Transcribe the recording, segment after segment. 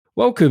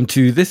Welcome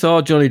to This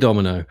Are Johnny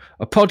Domino,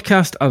 a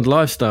podcast and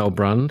lifestyle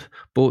brand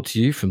brought to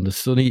you from the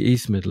sunny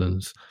East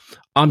Midlands.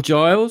 I'm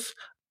Giles,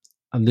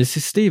 and this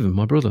is Stephen,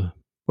 my brother.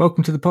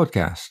 Welcome to the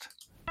podcast.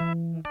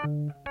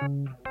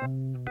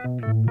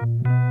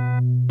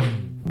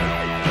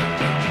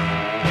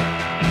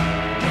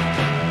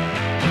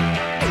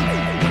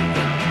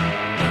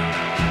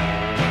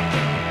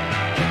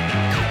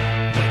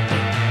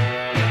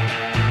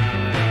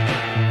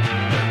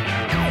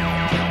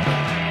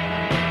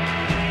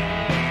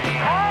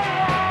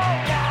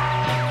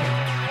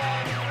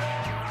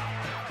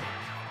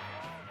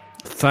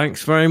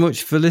 Thanks very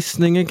much for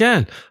listening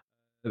again.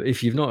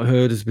 If you've not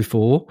heard us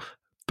before,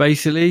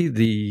 basically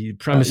the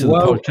premise of the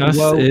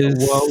podcast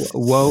is...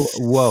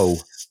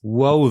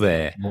 Whoa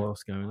there.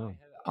 What's going on?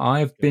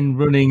 I've been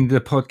running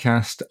the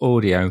podcast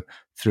audio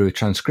through a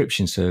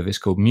transcription service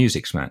called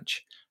MusicSmatch.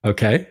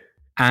 Okay.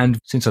 And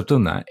since I've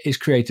done that, it's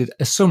created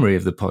a summary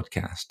of the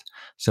podcast.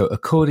 So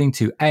according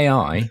to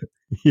AI,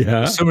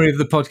 the summary of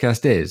the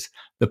podcast is,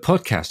 the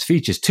podcast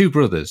features two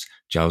brothers,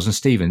 Giles and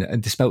Stephen,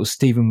 and spelled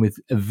Stephen with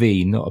a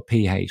V, not a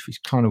PH,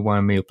 which kind of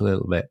wound me up a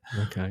little bit.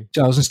 Okay.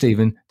 Giles and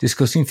Stephen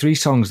discussing three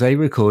songs they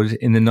recorded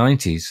in the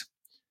 90s.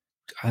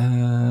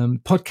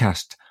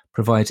 Podcast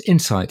provides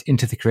insight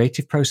into the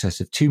creative process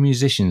of two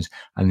musicians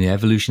and the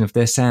evolution of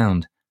their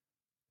sound.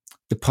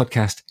 The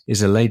podcast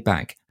is a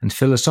laid-back and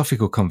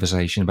philosophical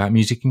conversation about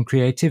music and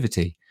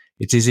creativity.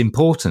 It is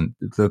important.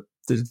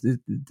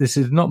 This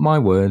is not my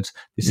words.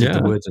 This is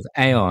the words of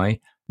AI.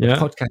 The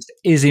podcast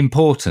is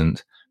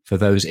important for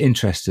those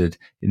interested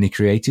in the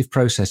creative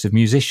process of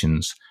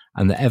musicians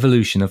and the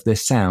evolution of their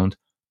sound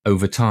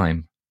over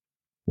time.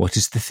 What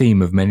is the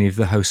theme of many of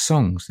the host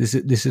songs?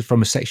 This is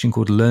from a section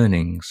called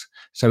Learnings.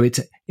 So it's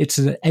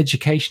an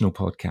educational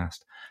podcast.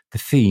 The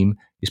theme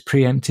is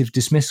preemptive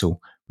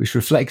dismissal, which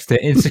reflects their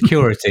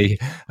insecurity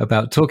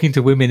about talking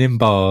to women in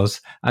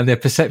bars and their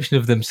perception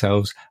of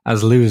themselves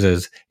as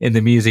losers in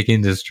the music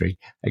industry.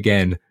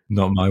 Again,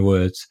 not my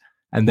words.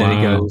 And then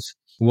it goes,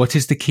 what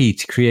is the key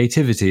to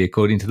creativity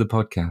according to the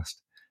podcast?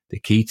 The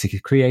key to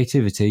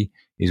creativity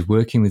is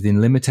working within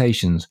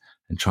limitations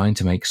and trying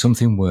to make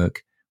something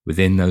work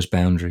within those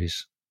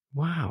boundaries.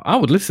 Wow. I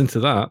would listen to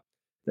that.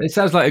 It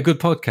sounds like a good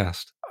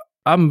podcast.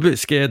 I'm a bit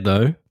scared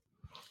though,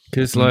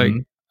 because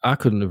I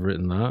couldn't have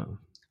written that.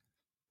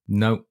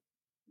 No,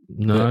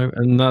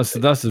 and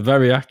that's a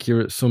very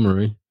accurate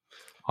summary.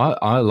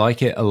 I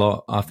like it a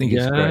lot. I think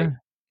it's great.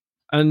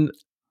 And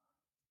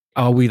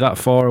are we that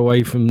far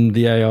away from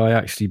the AI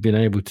actually being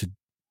able to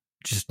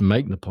just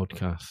make the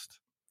podcast?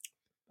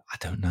 I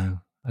don't know.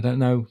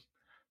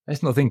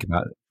 Let's not think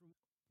about it.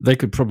 They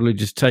could probably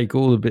just take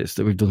all the bits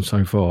that we've done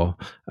so far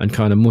and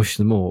kind of mush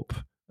them up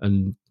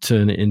and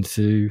turn it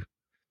into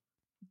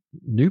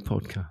new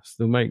podcasts.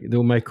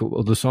 They'll make up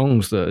other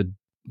songs that are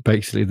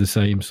basically the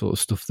same sort of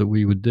stuff that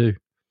we would do.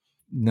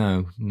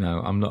 No,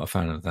 I'm not a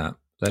fan of that.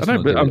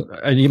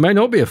 And you may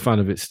not be a fan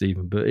of it,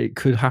 Stephen, but it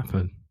could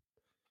happen.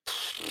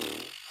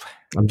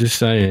 I'm just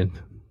saying,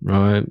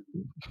 right?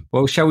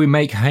 Well, shall we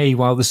make hay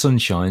while the sun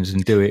shines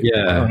and do it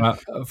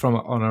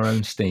on our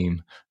own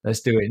steam?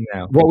 Let's do it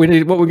now. What we're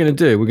going to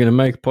do, we're going to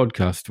make a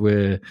podcast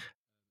where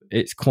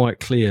it's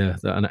quite clear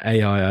that an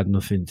AI had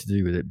nothing to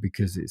do with it,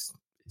 because it's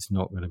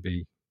not going to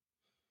be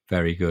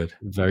very good,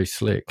 very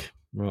slick.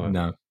 Right?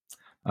 No.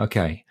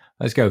 Okay,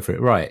 let's go for it.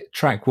 Right,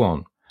 track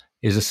 1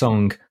 is a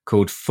song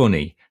called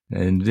Funny,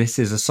 and this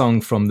is a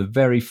song from the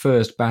very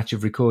first batch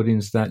of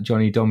recordings that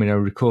Johnny Domino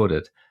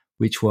recorded,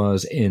 which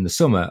was in the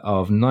summer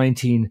of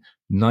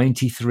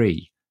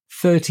 1993,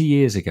 30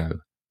 years ago.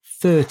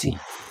 30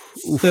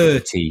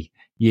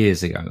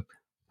 years ago.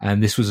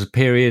 And this was a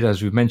period,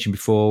 as we've mentioned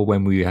before,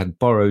 when we had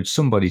borrowed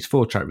somebody's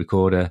 4-track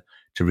recorder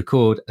to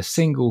record a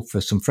single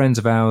for some friends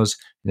of ours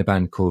in a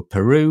band called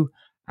Peru,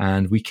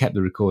 and we kept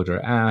the recorder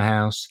at our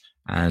house,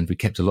 and we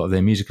kept a lot of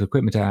their musical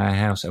equipment at our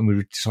house, and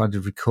we decided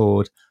to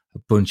record a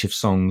bunch of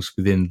songs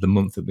within the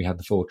month that we had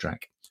the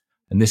 4-track.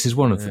 And this is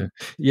one of them.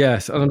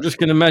 Yes, and I'm just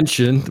going to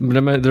mention,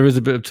 there is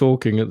a bit of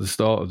talking at the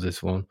start of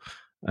this one,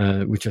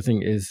 which I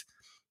think is,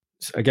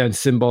 again,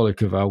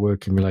 symbolic of our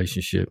working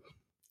relationship.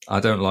 I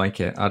don't like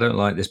it. I don't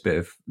like this bit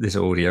of this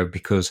audio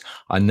because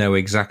I know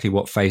exactly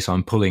what face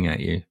I'm pulling at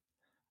you.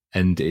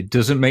 And it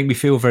doesn't make me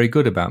feel very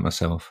good about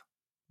myself.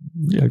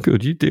 Yeah,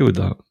 good. You deal with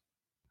that.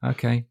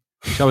 Okay.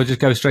 Shall we just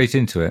go straight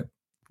into it?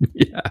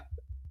 Yeah.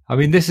 I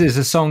mean, this is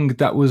a song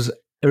that was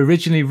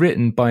originally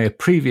written by a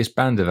previous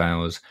band of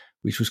ours,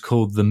 which was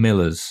called The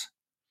Millers.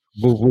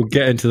 We'll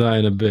get into that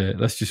in a bit.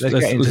 Let's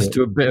listen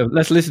to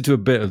a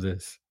bit of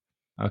this.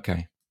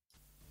 Okay.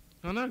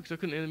 I know, because I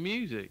couldn't hear the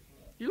music.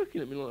 You're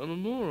looking at me like I'm a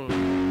moron.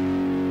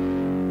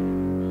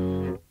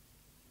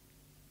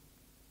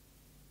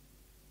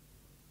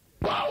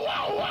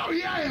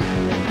 Yeah.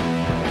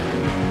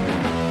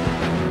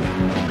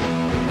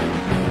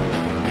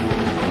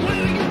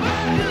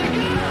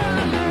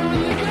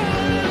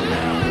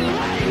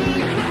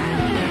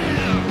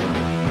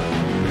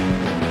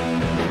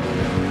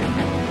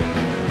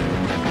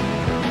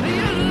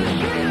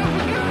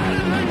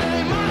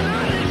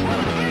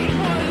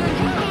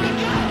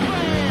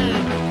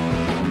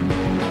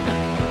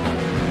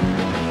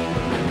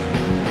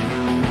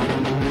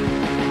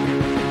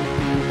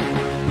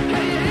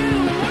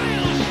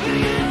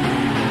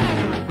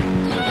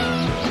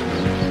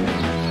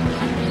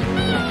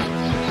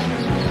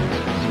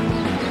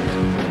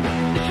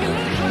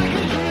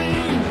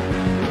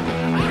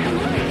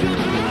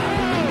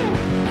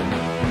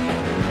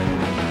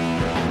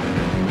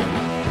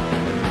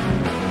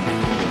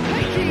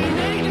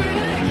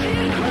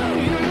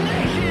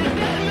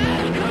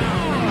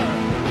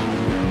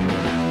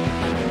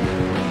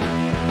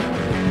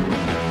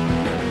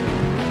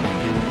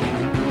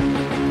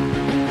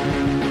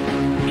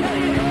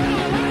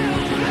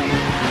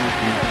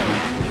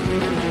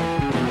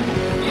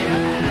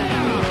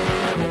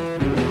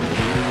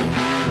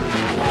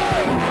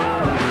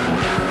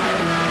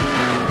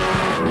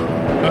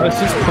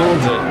 let's just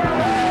pause it.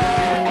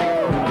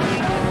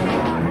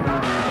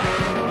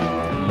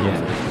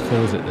 Yeah,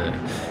 pause it there.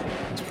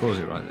 Let's pause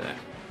it right there.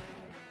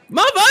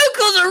 My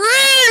vocals are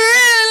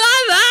really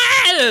like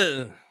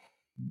that.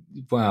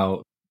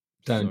 Wow,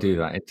 don't do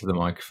that into the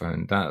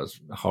microphone. That was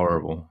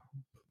horrible.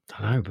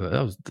 I know, but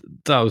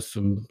that was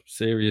some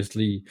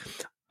seriously.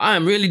 I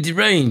am really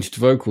deranged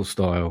vocal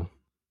style.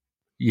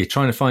 You're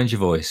trying to find your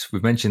voice.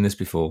 We've mentioned this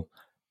before.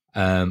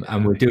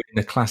 And we're doing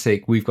the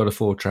classic, we've got a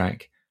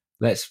 4-track.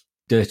 Let's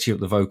dirty up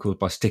the vocals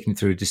by sticking it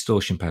through a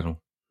distortion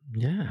pedal.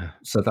 Yeah.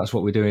 So that's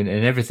what we're doing.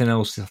 And everything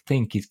else, I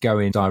think, is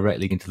going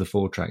directly into the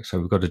 4-track. So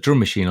we've got a drum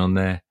machine on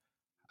there,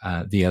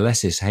 the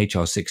Alesis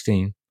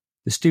HR16,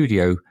 the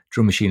studio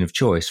drum machine of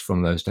choice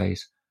from those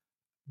days.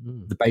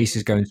 The bass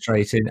is going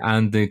straight in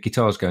and the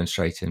guitar's going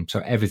straight in. So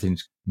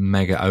everything's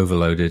mega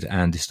overloaded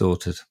and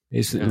distorted.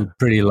 It's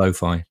pretty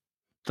lo-fi.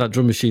 That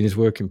drum machine is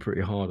working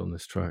pretty hard on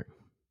this track.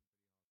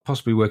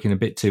 Possibly working a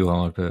bit too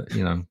hard, but,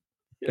 you know.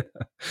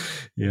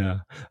 Yeah.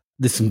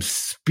 There's some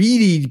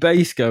speedy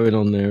bass going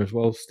on there as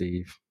well,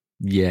 Steve.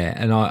 Yeah,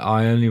 and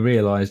I only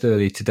realised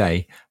earlier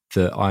today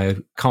that I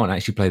can't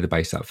actually play the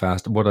bass that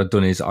fast. What I'd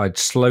done is I'd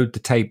slowed the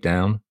tape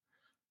down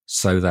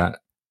so that,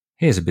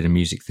 here's a bit of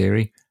music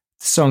theory,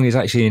 the song is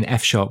actually in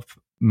F sharp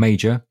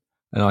major,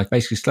 and I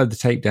basically slowed the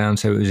tape down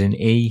so it was in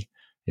E,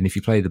 and if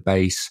you play the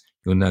bass,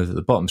 you'll know that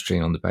the bottom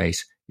string on the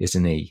bass is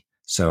an E.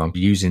 So I'm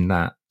using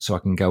that so I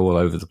can go all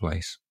over the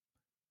place.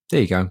 There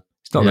you go.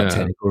 It's not that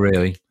technical,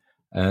 really,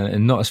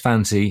 and not as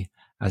fancy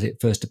as it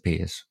first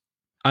appears.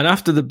 And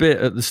after the bit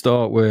at the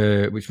start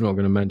which we're not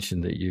going to mention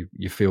that you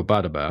feel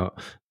bad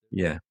about,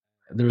 yeah,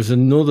 there is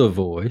another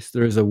voice.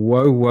 There is a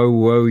whoa, whoa,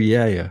 whoa,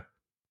 yeah.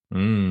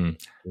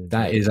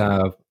 That is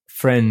our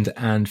friend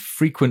and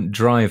frequent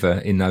driver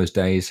in those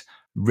days,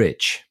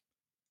 Rich.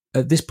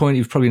 At this point,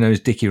 he was probably known as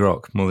Dickie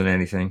Rock more than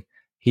anything.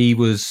 He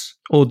was...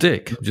 Or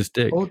Dick, just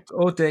Dick.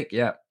 Or Dick,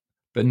 yeah.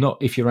 But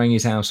not if you rang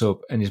his house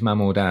up and his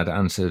mum or dad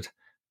answered,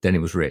 then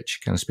it was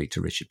Rich. Can I speak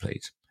to Richard,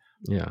 please?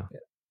 Yeah.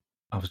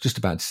 I was just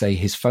about to say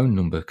his phone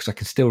number because I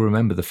can still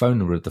remember the phone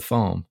number of the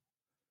farm,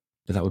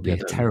 but that would be a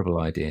terrible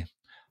idea.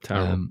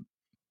 Terrible.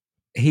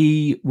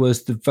 He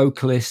was the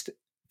vocalist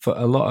for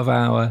a lot of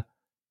our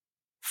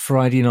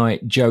Friday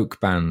night joke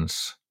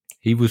bands.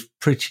 He was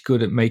pretty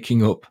good at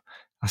making up.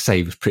 I say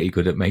he was pretty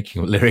good at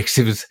making up lyrics.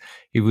 It was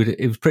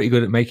pretty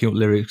good at making up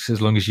lyrics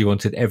as long as you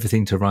wanted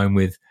everything to rhyme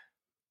with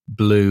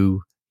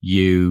blue,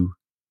 you,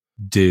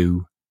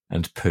 do,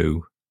 and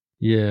poo.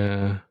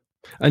 Yeah.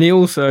 And he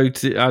also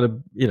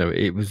had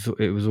it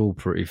was all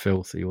pretty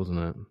filthy, wasn't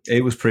it?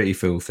 It was pretty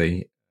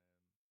filthy.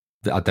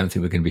 I don't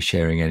think we're going to be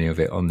sharing any of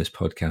it on this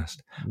podcast.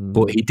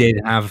 But he did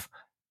have,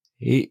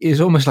 it's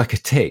almost like a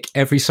tick.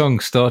 Every song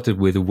started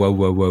with a whoa,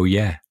 whoa, whoa,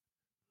 yeah.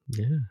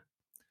 Yeah.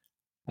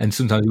 And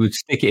sometimes he would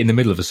stick it in the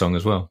middle of a song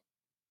as well.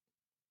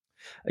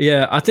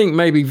 Yeah, I think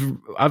maybe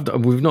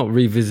we've not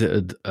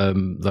revisited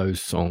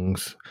those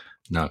songs.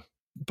 No.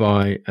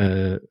 By,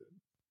 I'm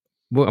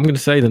going to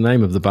say the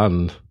name of the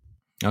band.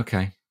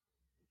 Okay.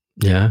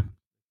 Yeah.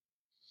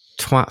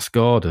 Twat's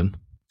Garden.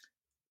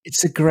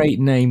 It's a great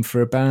name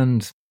for a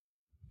band.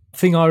 The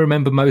thing I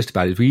remember most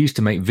about it is we used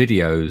to make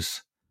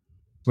videos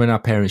when our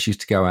parents used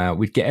to go out.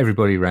 We'd get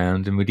everybody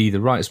round and we'd either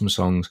write some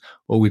songs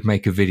or we'd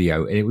make a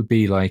video. And it would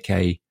be like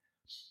a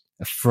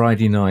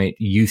Friday night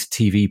youth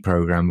TV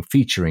program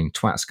featuring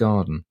Twat's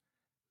Garden.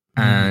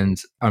 And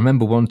I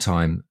remember one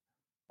time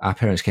our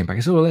parents came back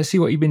and said, let's see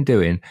what you've been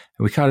doing. And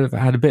we kind of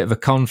had a bit of a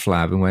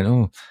conflab and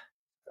went,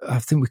 I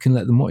think we can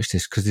let them watch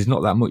this because there's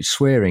not that much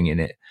swearing in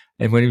it.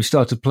 And when we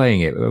started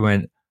playing it, we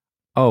went,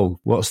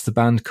 what's the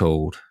band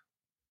called?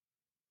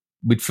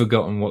 We'd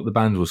forgotten what the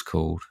band was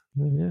called.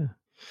 Yeah.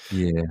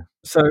 Yeah.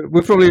 So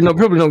we're probably not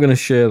going to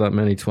share that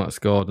many Twat's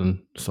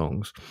Garden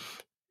songs.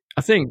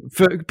 I think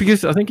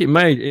because I think it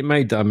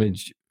may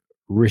damage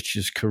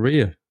Rich's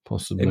career,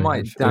 possibly. It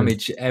might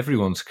damage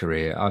everyone's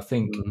career. I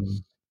think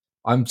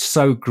I'm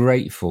so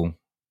grateful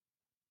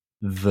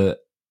that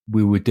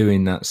we were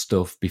doing that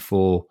stuff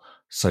before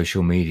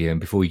social media and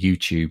before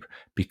YouTube,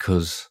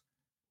 because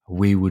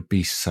we would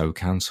be so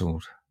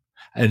cancelled.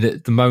 And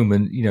at the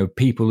moment,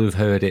 people who've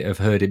heard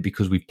it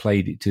because we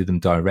played it to them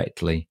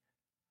directly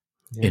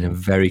in a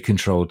very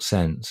controlled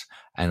sense.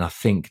 And I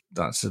think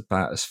that's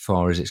about as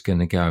far as it's going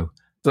to go.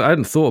 So I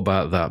hadn't thought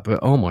about that, but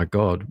oh my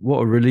God,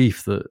 what a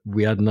relief that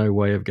we had no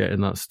way of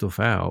getting that stuff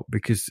out.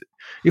 Because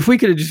if we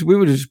would have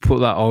just put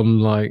that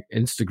on like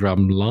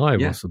Instagram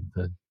Live or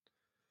something.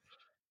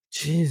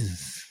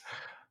 Jesus.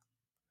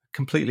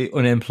 Completely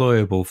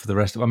unemployable for the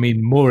rest of,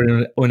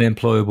 more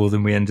unemployable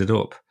than we ended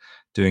up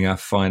doing our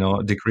fine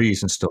art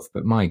degrees and stuff,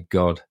 but my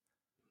God.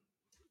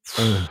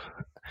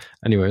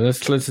 Anyway,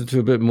 let's listen to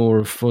a bit more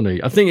of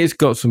Funny. I think it's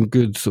got some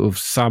good sort of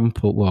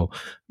sample. Well,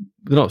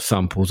 they're not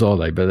samples, are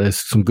they? But there's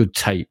some good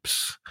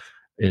tapes.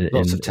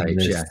 Lots of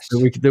tapes, yes.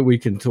 That we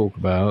can talk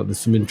about. There's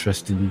some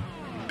interesting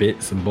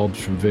bits and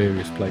bobs from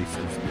various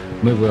places.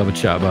 Maybe we'll have a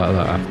chat about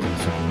that after the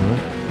song,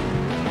 right?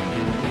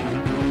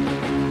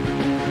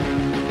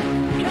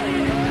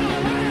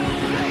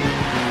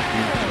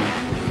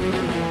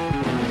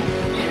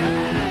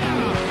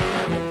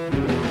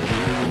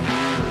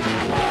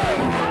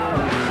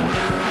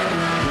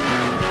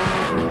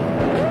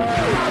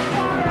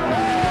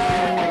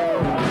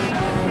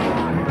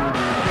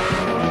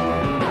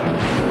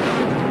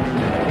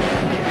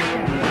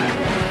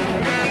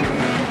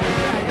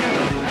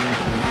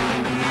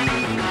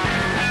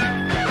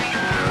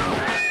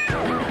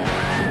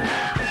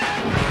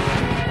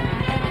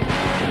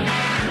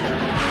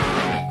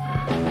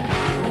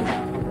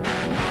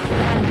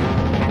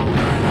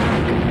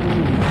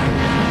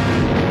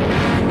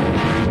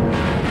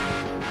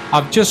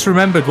 I've just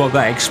remembered what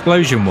that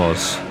explosion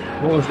was.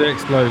 What was the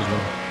explosion?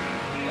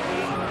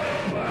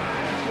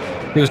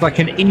 There was like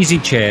an easy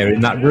chair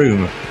in that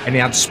room, and it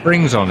had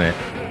springs on it.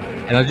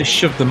 And I just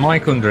shoved the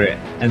mic under it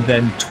and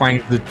then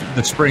twanged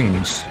the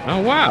springs.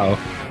 Oh, wow.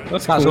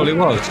 That's cool. all it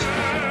was.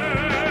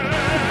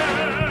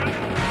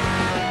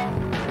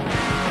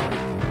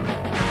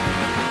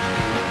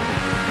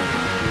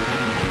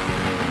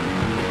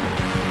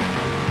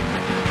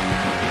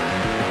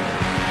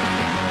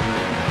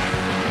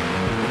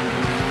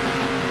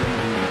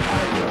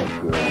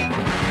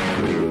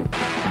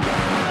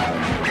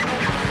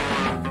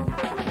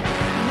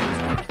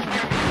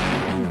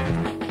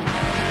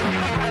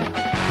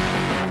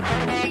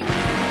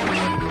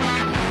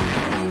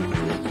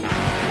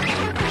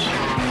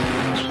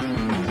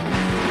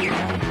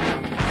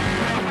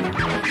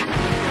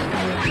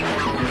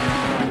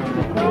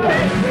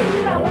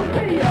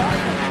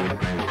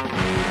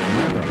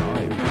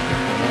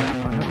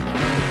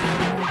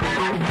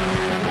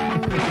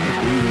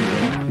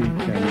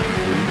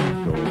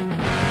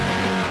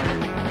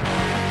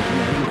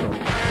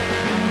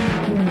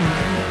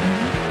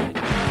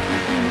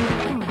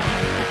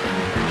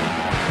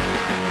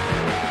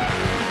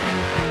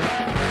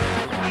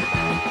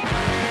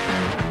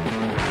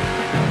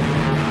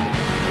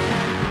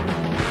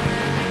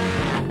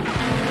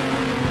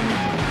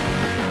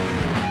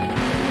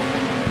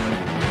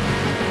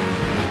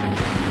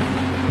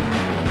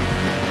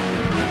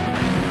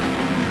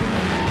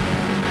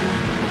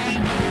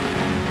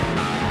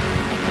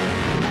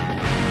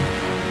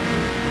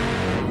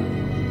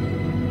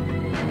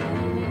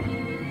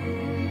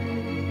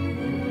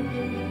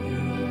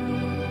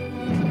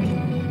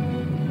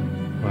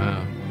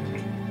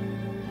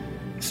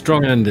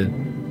 Strong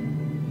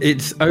ending. It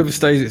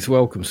overstays its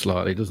welcome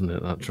slightly, doesn't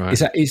it, that track?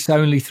 It's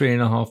only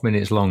 3.5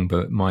 minutes long,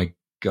 but my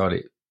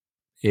God,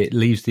 it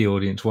leaves the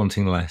audience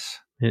wanting less.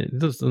 It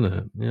does, doesn't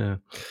it? Yeah.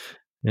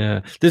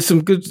 Yeah. There's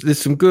some good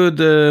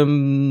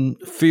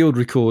field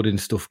recording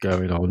stuff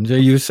going on.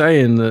 You were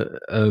saying that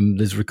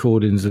there's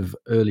recordings of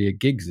earlier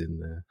gigs in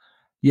there.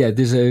 Yeah,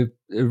 there's a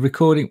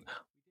recording.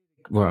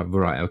 Well,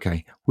 right,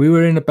 okay. We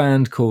were in a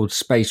band called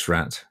Space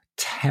Rat.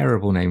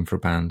 Terrible name for a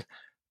band.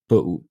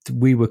 But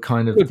we were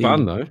kind of good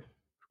band, though.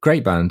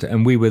 Great band,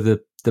 and we were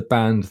the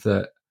band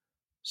that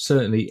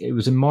certainly, it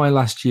was in my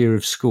last year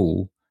of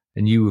school,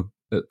 and you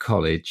were at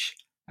college,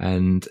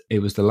 and it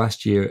was the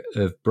last year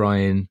of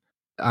Brian,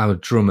 our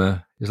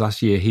drummer. His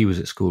last year, he was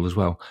at school as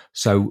well.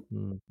 So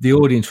the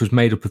audience was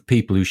made up of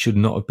people who should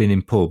not have been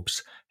in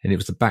pubs, and it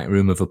was the back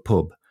room of a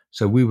pub.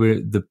 So we were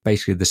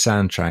basically the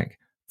soundtrack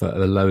for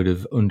a load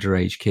of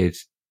underage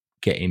kids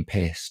getting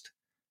pissed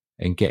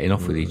and getting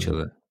off with each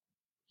other.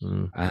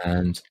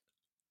 And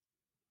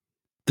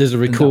there's a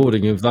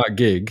recording of that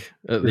gig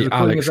at the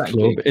Alex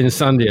Club in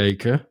San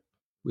Diego.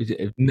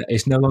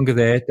 It's no longer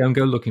there. Don't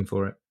go looking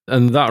for it.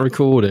 And that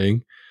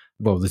recording,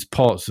 well, there's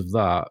parts of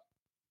that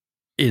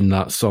in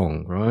that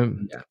song, right?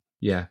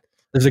 Yeah.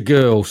 There's a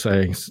girl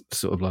saying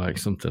sort of like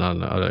something,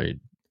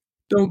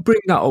 don't bring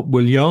that up,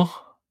 will ya?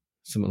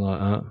 Something like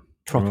that.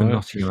 Proper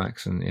Nottingham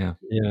accent, yeah.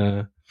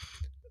 Yeah.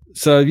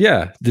 So,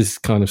 yeah, there's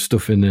kind of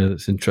stuff in there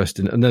that's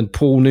interesting. And then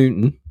Paul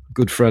Newton,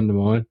 good friend of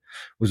mine,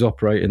 was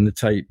operating the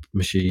tape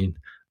machine,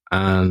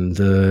 and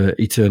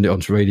he turned it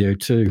onto Radio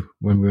 2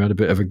 when we had a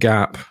bit of a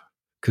gap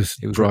because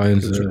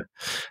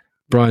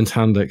Brian's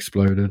hand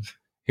exploded.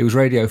 It was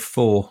Radio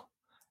 4,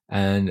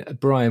 and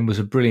Brian was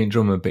a brilliant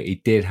drummer, but he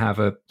did have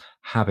a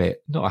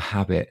habit, not a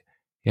habit,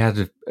 he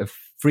had a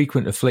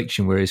frequent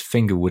affliction where his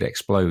finger would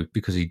explode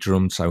because he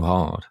drummed so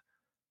hard.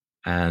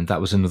 And that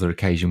was another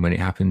occasion when it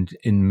happened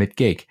in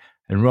mid-gig.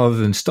 And rather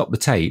than stop the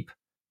tape,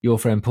 your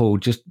friend Paul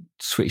just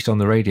switched on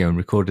the radio and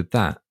recorded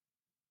that.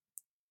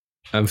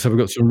 So we've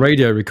got some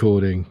radio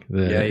recording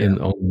there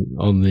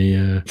on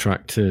the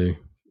track too.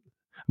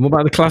 And what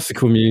about the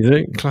classical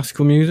music?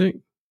 Classical music?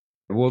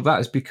 Well,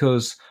 that is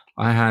because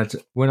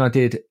when I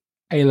did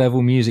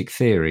A-level music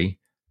theory,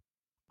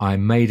 I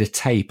made a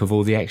tape of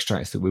all the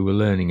extracts that we were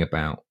learning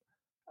about.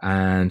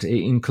 And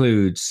it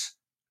includes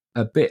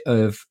a bit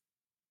of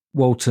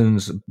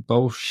Walton's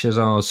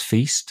Belshazzar's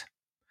Feast,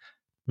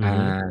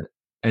 an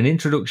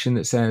introduction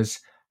that says,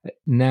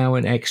 now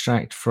an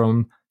extract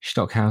from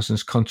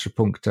Stockhausen's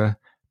Contrapuncta,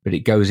 but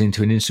it goes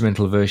into an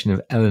instrumental version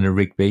of Eleanor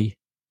Rigby,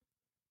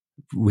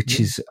 which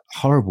is a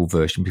horrible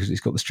version because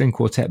it's got the string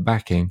quartet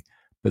backing,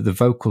 but the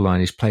vocal line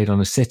is played on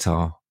a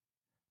sitar.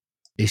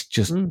 It's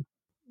just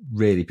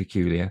really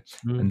peculiar.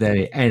 And then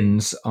it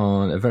ends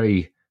on a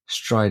very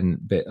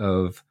strident bit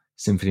of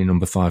Symphony No.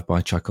 5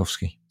 by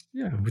Tchaikovsky.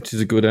 Yeah, which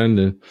is a good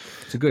ending.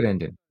 It's a good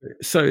ending.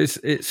 So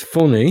it's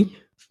funny.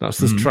 That's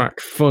this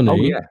track,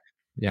 Funny. Oh,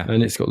 yeah.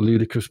 And it's got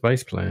ludicrous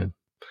bass playing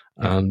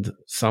and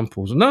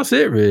samples. And that's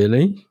it,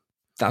 really.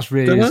 That's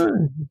really...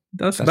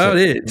 That's about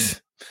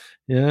it.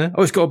 Yeah.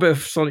 Oh, it's got a bit of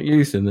Sonic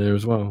Youth in there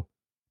as well.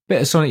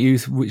 Bit of Sonic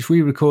Youth, which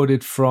we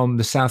recorded from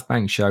the South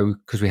Bank show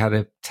because we had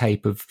a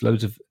tape of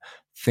loads of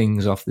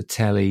things off the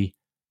telly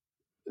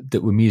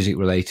that were music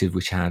related,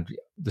 which had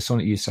the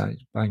Sonic Youth South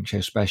Bank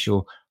show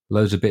special,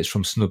 loads of bits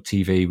from Snub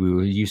TV. We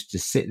were used to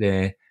sit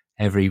there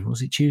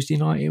was it Tuesday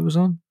night it was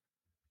on?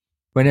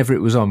 Whenever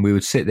it was on, we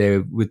would sit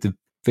there with the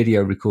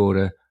video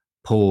recorder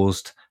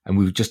paused, and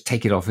we would just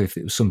take it off if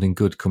it was something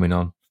good coming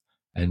on.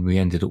 And we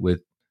ended up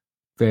with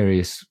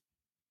various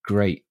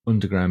great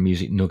underground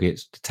music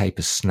nuggets. The tape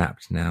has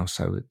snapped now,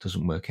 so it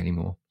doesn't work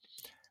anymore.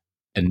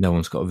 And no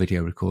one's got a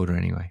video recorder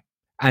anyway.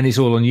 And it's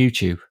all on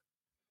YouTube.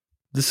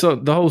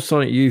 The whole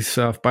Sonic Youth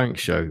South Bank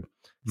show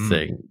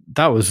thing,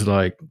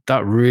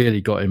 that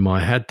really got in my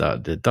head.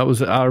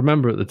 I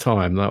remember at the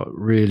time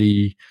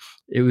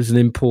it was an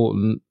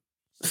important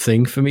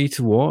thing for me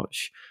to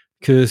watch,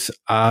 because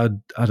I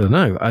don't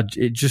know, I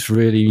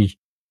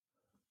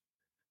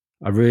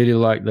really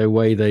liked the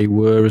way they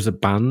were as a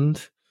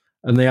band,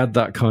 and they had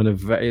that kind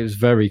of, it was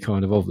very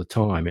kind of the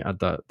time. It had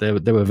that,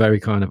 they were very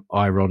kind of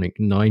ironic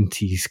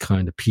 90s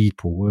kind of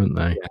people, weren't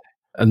they? Yeah.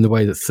 And the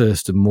way that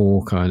Thurston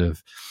Moore kind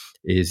of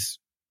is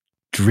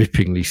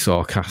drippingly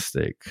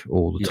sarcastic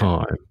all the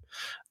time.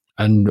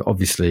 And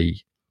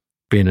obviously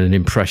being an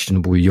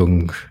impressionable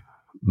young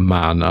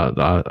man,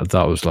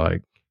 that was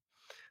like,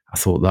 I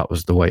thought that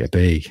was the way to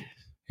be.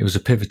 It was a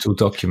pivotal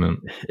document.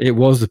 It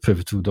was a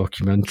pivotal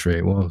documentary.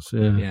 It was,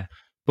 yeah.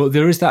 But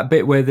there is that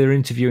bit where they're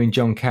interviewing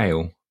John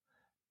Cale,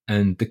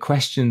 and the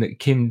question that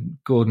Kim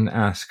Gordon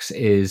asks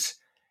is,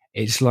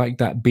 it's like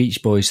that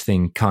Beach Boys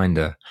thing,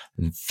 kinda.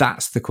 And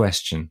that's the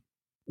question.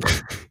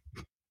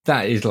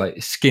 That is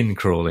like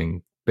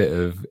skin-crawling bit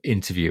of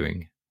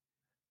interviewing.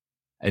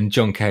 And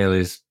John Cale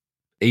is,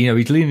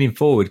 he's leaning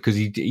forward because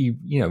he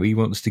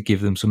wants to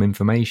give them some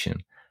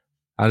information.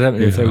 I don't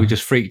know if they were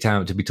just freaked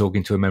out to be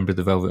talking to a member of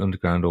the Velvet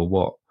Underground or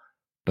what,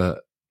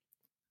 but...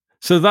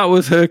 So that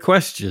was her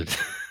question.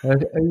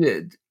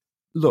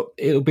 Look,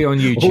 it'll be on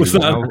YouTube. Was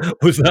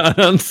that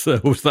an answer?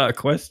 Was that a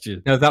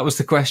question? No, that was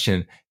the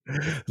question.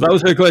 That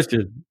was her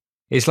question.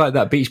 It's like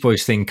that Beach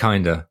Boys thing,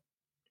 kinda.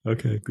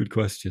 Okay, good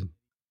question.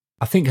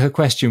 I think her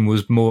question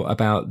was more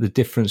about the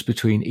difference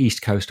between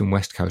East Coast and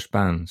West Coast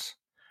bands.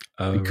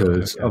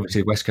 Because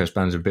obviously West Coast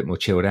bands are a bit more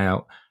chilled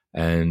out,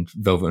 and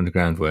Velvet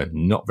Underground were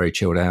not very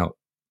chilled out.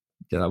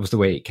 Yeah, that was the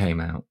way it came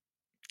out.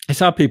 It's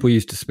how people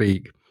used to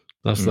speak.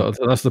 That's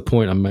the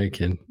point I'm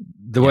making.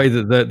 The way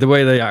that the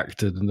way they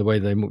acted and the way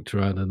they mucked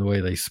around and the way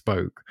they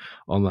spoke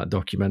on that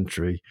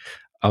documentary,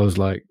 I was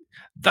like,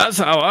 that's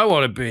how I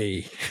want to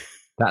be.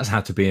 That's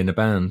how to be in a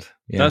band.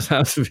 Yeah. That's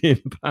how to be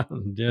in a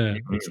band. Yeah,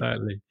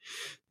 exactly.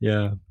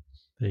 Yeah,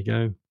 there you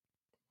go.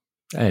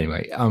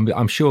 Anyway,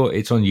 I'm sure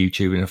it's on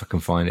YouTube, and if I can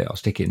find it, I'll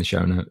stick it in the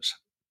show notes.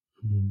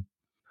 Mm.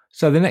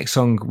 So the next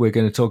song we're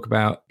going to talk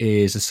about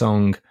is a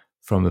song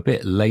from a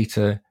bit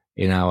later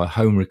in our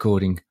home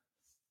recording,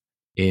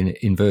 in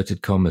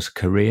inverted commas,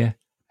 career,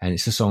 and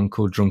it's a song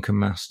called Drunken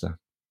Master.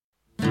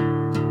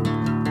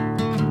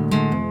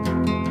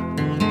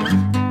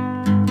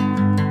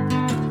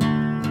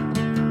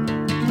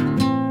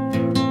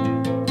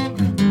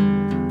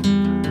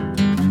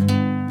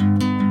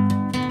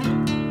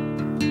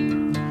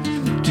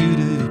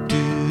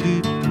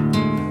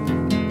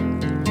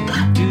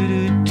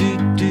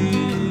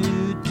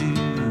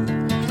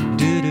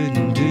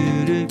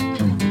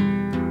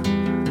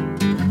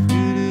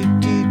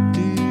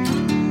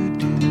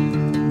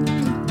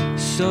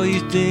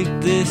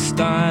 Think this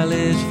style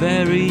is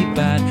very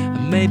bad,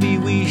 and maybe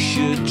we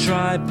should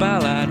try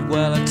ballad.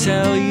 Well, I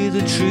tell you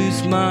the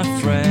truth, my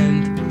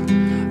friend,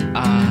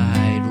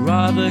 I'd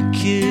rather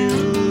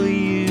kill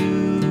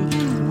you.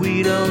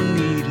 We don't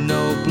need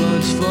no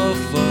blunts for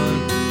fun.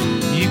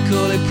 You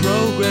call it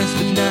progress,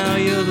 but now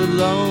you're the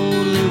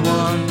lonely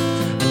one.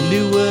 I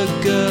knew a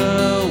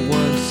girl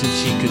once and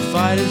she could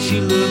fight and she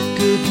looked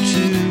good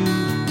too.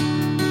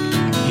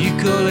 You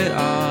call it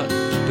art,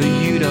 but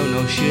you don't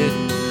know shit.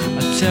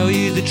 I tell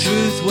you the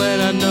truth when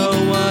I know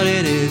what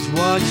it is.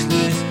 Watch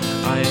this,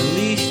 I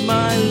unleashed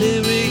my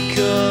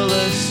lyrical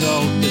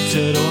assault. The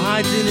turtle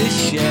hides in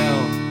his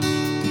shell.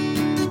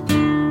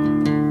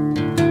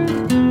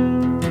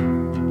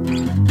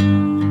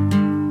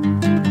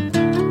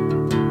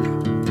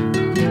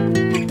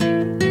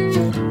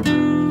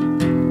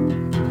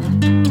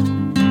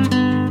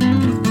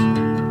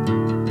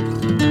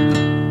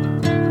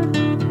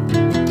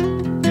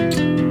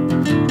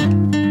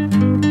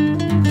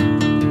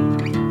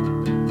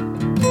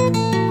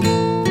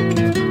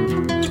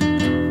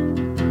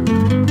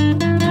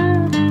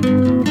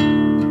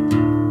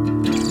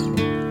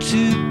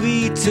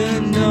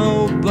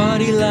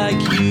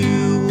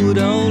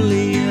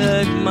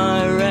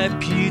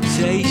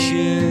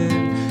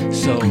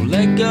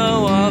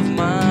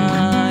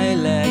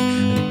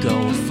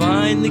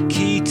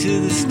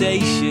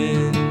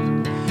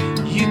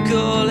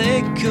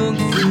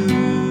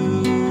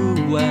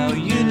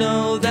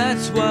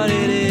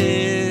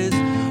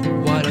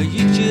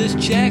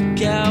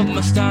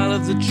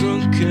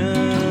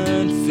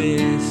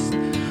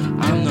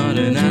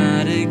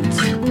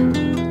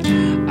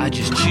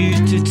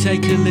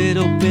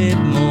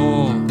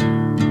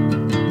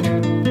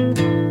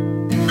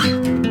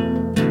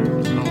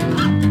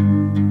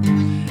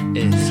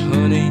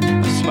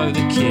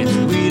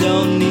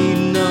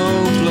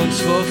 it's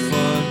for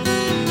fun.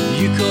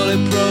 You call it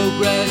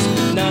progress,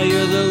 but now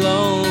you're the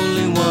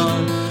lonely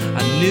one.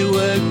 I knew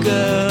a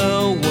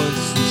girl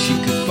once and she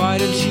could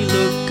fight and she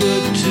looked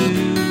good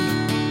too.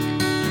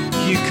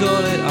 You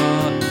call it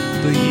art,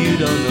 but you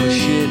don't know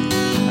shit.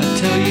 I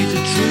tell you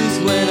the truth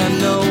when I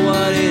know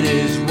what it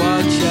is.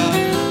 Watch out,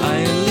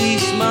 I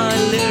unleash my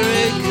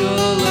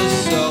lyrical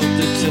assault.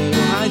 The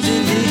turtle hides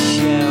in his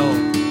shell,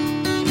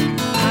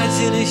 hides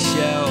in his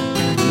shell.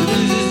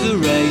 Loses the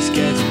race,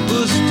 gets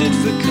busted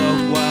for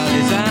coke while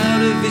he's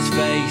out of his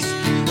face.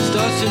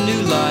 Starts a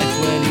new life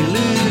when he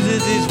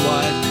loses his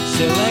wife.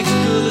 Selects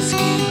color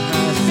scheme,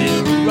 has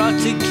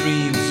erotic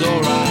dreams,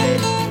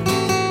 alright.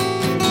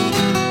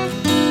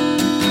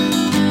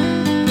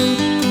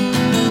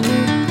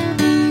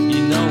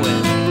 You know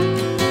it.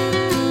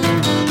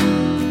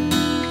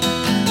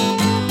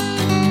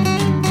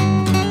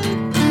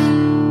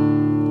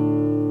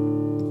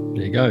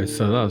 There you go.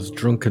 So that was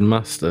Drunken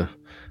Master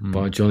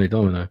by Johnny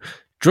Domino.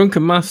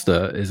 Drunken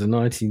Master is a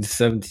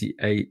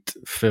 1978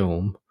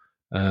 film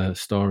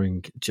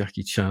starring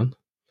Jackie Chan.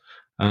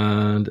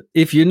 And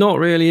if you're not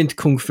really into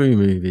kung fu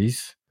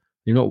movies,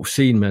 you've not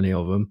seen many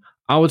of them,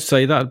 I would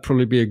say that'd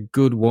probably be a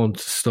good one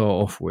to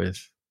start off with,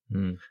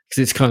 because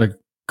it's kind of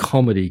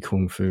comedy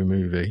kung fu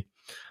movie.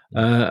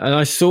 And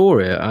I saw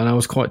it and I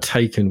was quite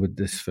taken with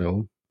this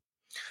film.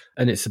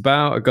 And it's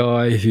about a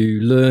guy who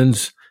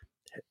learns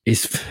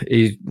he's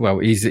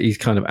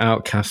kind of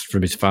outcast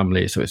from his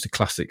family. So it's a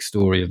classic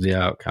story of the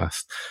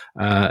outcast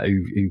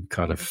who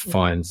kind of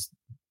finds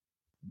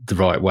the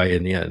right way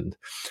in the end.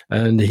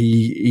 And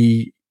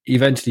he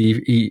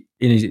eventually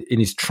in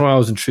his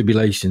trials and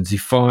tribulations, he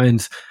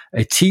finds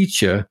a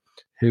teacher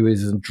who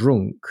is a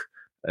drunk,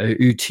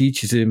 who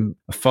teaches him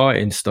a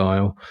fighting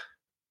style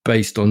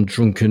based on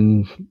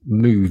drunken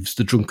moves,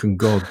 the drunken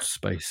gods,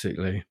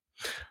 basically.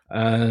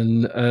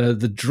 And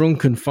the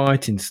drunken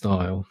fighting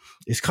style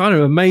is kind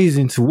of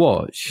amazing to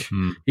watch.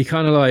 He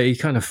kind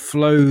of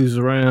flows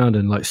around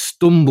and like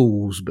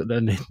stumbles, but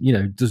then, you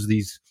know, does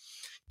these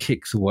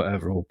kicks or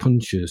whatever, or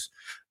punches,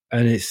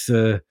 and it's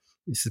a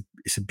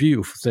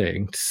beautiful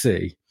thing to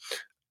see.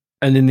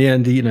 And in the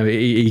end, you know,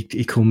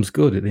 he comes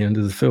good at the end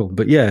of the film.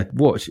 But yeah,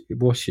 watch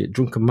it.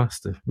 Drunken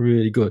Master,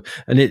 really good.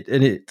 And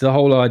it the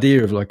whole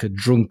idea of like a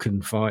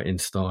drunken fighting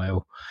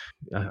style,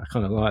 I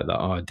kind of like that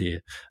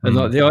idea. And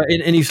like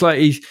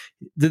he's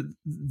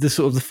the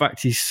sort of the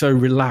fact he's so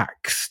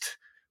relaxed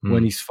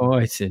when he's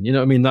fighting, you know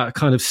what I mean? That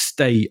kind of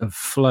state of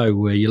flow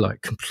where you're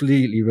like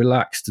completely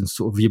relaxed and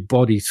sort of your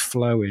body's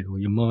flowing or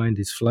your mind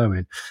is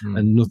flowing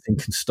and nothing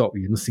can stop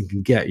you, nothing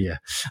can get you.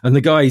 And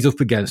the guy he's up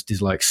against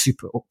is like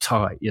super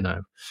uptight, you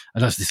know,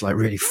 and has this like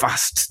really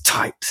fast,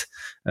 tight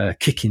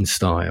kicking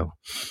style.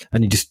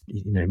 And he just,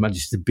 you know,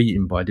 manages to beat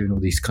him by doing all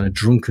these kind of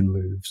drunken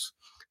moves.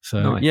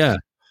 So nice. Yeah,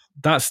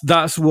 that's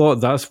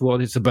what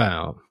it's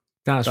about.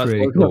 That's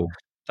really cool.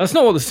 That's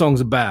not what the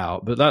song's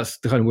about, but that's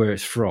kind of where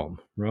it's from,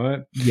 right?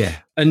 Yeah.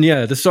 And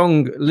yeah, the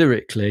song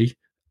lyrically,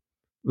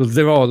 well,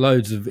 there are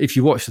loads of, if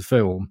you watch the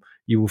film,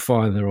 you will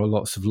find there are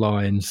lots of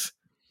lines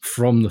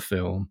from the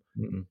film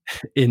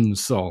in the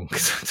song.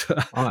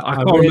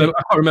 I can't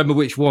remember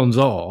which ones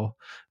are.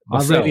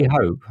 Myself.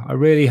 I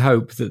really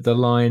hope that the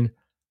line,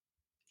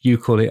 "You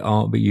call it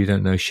art, but you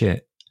don't know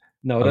shit."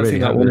 No, I don't think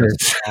that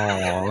was.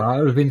 Oh, that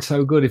would have been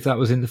so good if that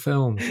was in the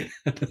film.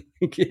 I don't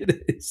think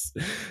it is.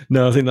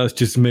 No, I think that's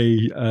just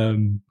me.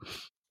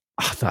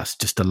 That's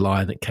just a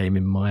line that came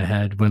in my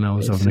head when I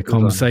was having a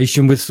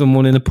conversation with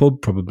someone in a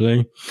pub,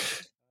 probably.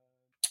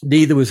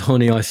 Neither was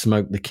 "Honey, I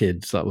Smoked the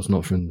Kids." That was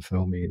not from the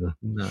film either.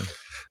 No.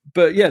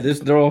 But yeah,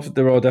 there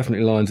are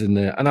definitely lines in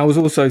there. And I was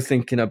also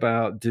thinking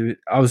about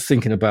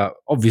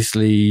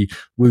obviously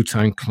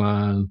Wu-Tang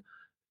Clan,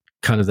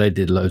 kind of, they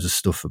did loads of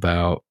stuff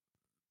about,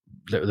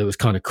 there was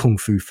kind of kung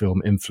fu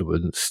film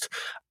influenced.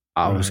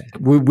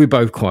 We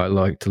both quite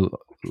liked a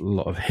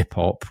lot of hip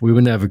hop. We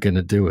were never going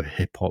to do a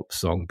hip hop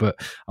song, but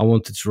I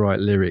wanted to write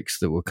lyrics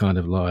that were kind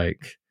of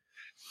like,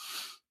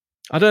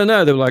 I don't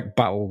know, they were like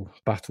battle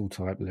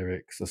type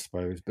lyrics, I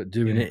suppose, but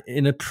doing it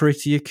in a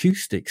pretty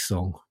acoustic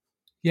song.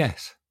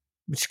 Yes.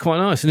 Which is quite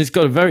nice. And it's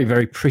got a very,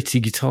 very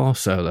pretty guitar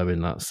solo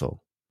in that song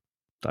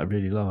that I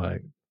really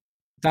like.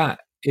 That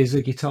is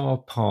a guitar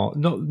part,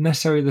 not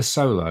necessarily the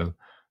solo,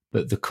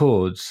 but the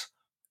chords.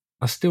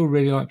 I still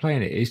really like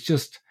playing it. It's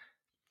just,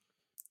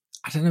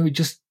 I don't know.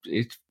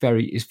 It's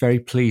very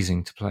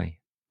pleasing to play.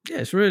 Yeah,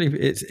 it's really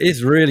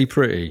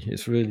pretty.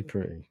 It's really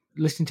pretty.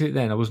 Listening to it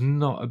then, I was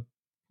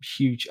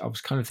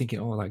kind of thinking,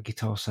 oh, that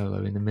guitar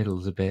solo in the middle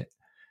is a bit,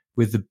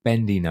 with the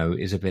bendy note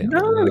is a bit.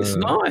 No, it's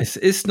nice.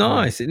 It's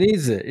nice. It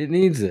needs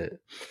it.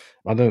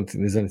 I don't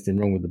think there's anything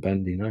wrong with the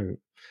bendy note.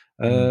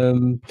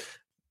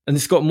 And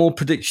it's got more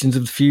predictions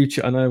of the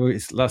future. I know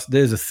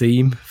there's a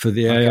theme for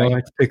the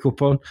AI to pick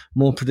up on.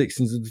 More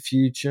predictions of the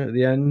future at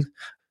the end.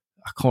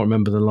 I can't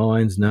remember the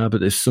lines now, but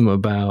there's something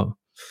about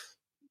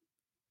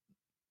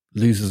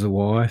loses a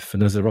wife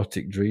and has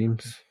erotic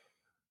dreams.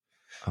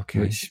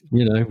 Okay.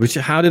 Which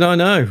how did I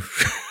know?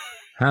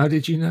 How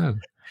did you know?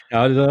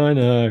 How did I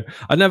know?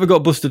 I never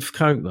got busted for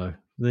coke, though.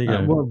 There you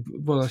go.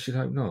 Well, I should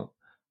hope not.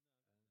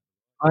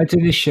 hides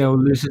in his shell,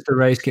 loses the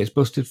race, gets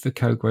busted for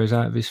coke, grows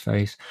out of his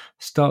face,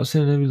 starts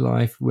a new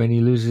life when he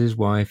loses his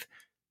wife.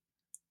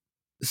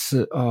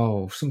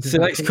 So, something.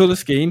 Selects colour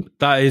scheme.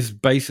 That is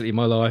basically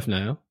my life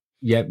now.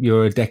 Yep,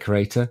 you're a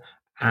decorator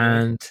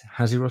and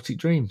has erotic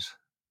dreams.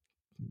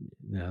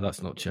 Yeah,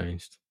 that's not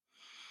changed.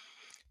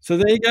 So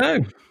there you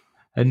go.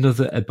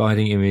 Another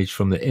abiding image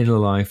from the inner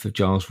life of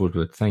Giles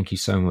Woodward. Thank you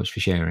so much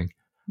for sharing.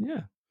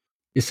 Yeah.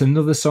 It's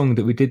another song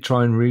that we did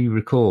try and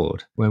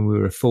re-record when we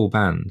were a full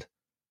band.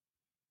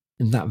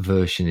 And that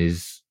version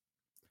is,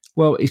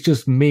 well, it's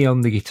just me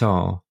on the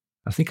guitar.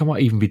 I think I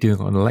might even be doing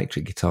it on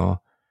electric guitar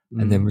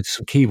and then with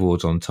some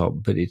keyboards on top,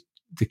 but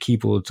the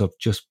keyboards are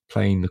just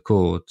playing the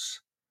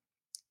chords.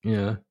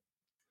 Yeah.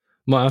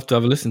 Might have to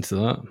have a listen to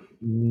that.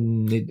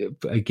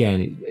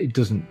 It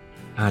doesn't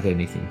add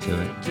anything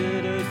to it.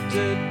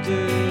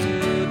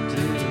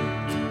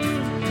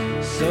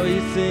 So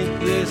you think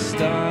this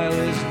style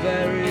is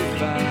very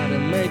bad,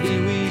 and maybe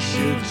we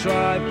should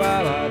try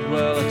ballad?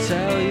 Well, I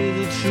tell you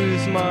the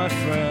truth, my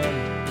friend,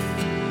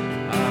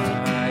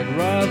 I'd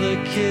rather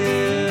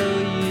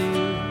kill you.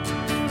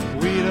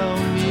 We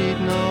don't need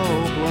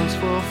no blunts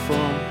for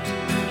fun.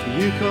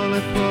 You call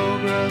it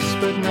progress,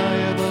 but now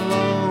you're the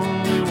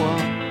lonely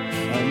one.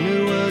 I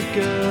knew a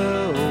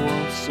girl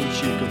once, and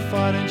she could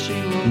fight and she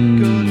looked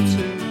good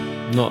too.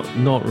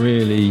 Not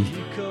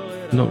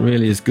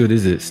really as good,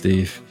 is it,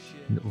 Steve?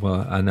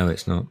 Well, I know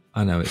it's not,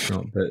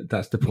 but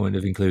that's the point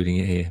of including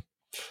it here.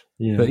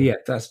 Yeah. But yeah,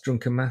 that's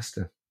Drunken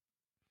Master.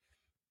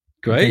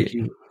 Great.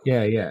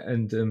 Yeah,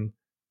 and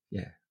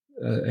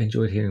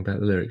enjoyed hearing about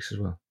the lyrics as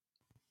well.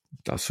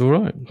 That's all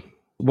right.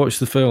 Watch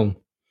the film.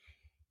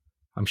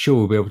 I'm sure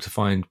we'll be able to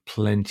find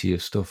plenty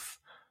of stuff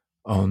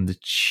on the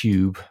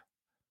tube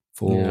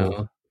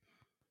for.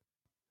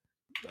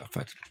 In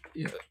fact,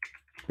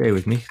 bear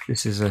with me.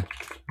 This is a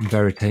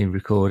Verite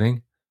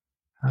recording.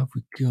 Have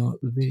we got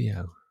the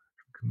video?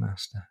 Drunken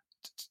Master.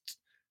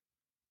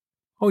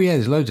 Oh yeah,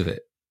 there's loads of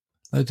it.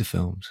 Loads of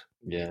films.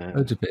 Yeah.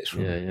 Loads of bits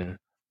from Yeah.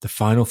 The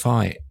Final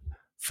Fight.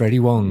 Freddie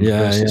Wong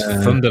versus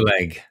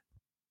Thunderleg.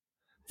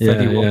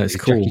 Freddie Wong it's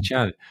cool. Jackie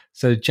Chan.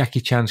 So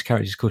Jackie Chan's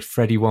character is called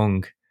Freddie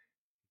Wong.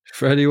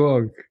 Freddie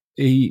Wong.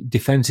 He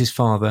defends his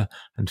father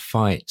and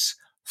fights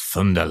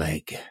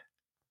Thunderleg.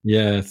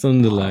 Yeah,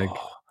 Thunderleg.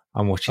 Oh,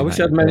 I'm watching. I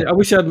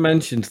wish I'd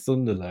mentioned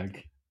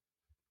Thunderleg.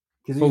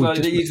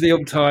 Because he's the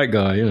uptight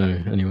guy,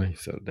 Anyway,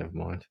 so never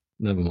mind.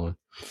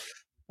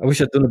 I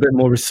wish I'd done a bit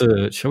more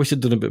research.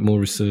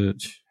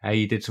 Hey,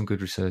 you did some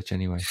good research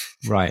anyway.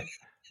 Right.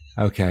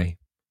 Okay.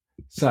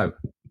 So,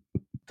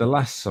 the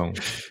last song.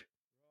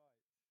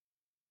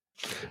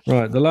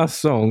 Right, the last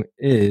song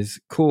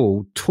is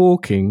called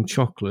Talking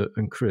Chocolate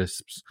and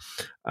Crisps.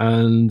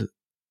 And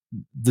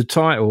the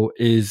title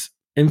is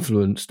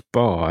influenced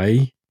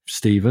by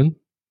Stephen.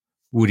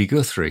 Woody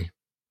Guthrie.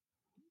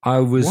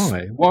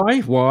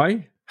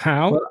 Why?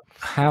 How? Well,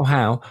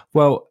 how?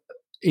 Well,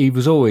 he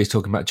was always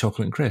talking about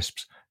chocolate and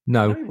crisps.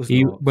 No,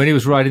 when he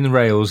was riding the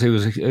rails, he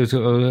was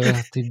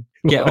to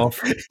get off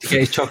to get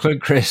his chocolate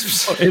and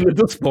crisps in the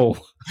Dust Bowl.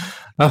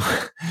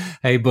 Oh,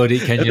 hey buddy,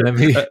 can you let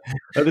me at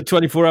the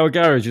 24-hour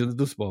garage in the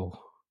Dust Bowl?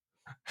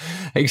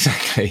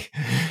 Exactly,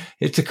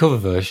 it's a cover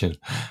version.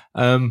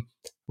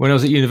 When I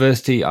was at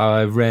university,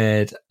 I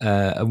read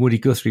a Woody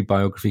Guthrie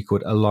biography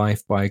called A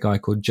Life by a guy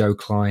called Joe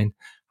Klein.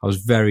 I was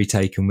very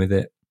taken with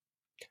it,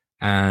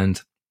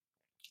 and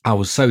I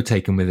was so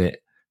taken with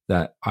it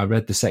that I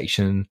read the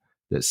section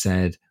that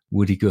said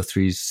Woody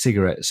Guthrie's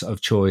cigarettes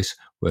of choice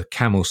were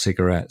Camel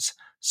cigarettes.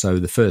 So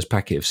the first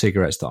packet of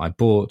cigarettes that I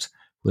bought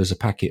was a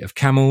packet of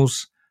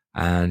Camels,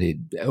 and it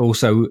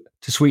also,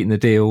 to sweeten the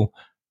deal,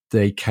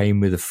 they came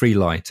with a free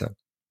lighter.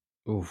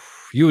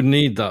 Oof. You would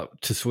need that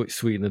to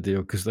sweeten the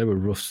deal because they were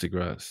rough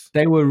cigarettes.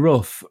 They were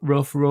rough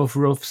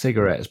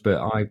cigarettes,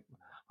 but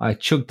I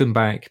chugged them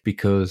back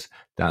because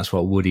that's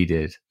what Woody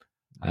did.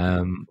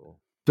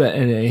 But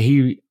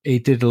he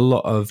did a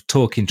lot of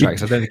talking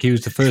tracks. I don't think he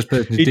was the first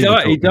person to do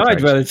the He died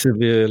tracks.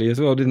 relatively early as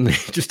well, didn't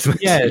he? Just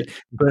to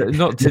but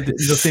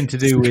nothing to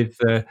do with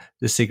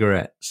the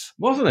cigarettes.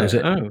 Wasn't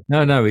it? Oh.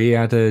 No, he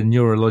had a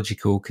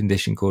neurological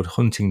condition called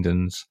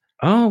Huntington's.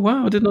 Oh,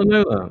 wow, I did not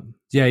know that.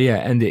 Yeah,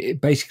 and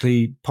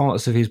basically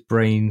parts of his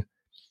brain,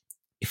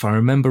 if I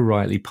remember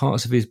rightly,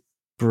 parts of his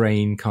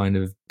brain kind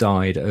of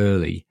died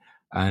early.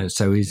 And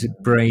so his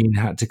brain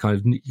had to kind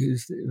of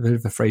use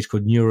a phrase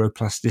called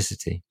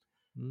neuroplasticity,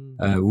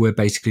 where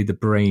basically the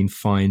brain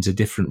finds a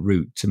different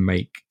route to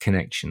make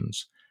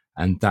connections.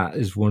 And that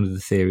is one of the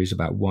theories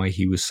about why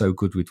he was so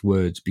good with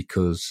words,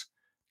 because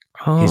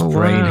his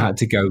brain had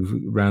to go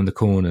round the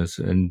corners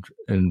and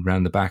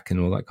round the back and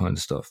all that kind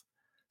of stuff.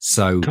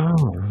 So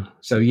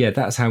yeah,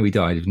 that's how he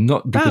died.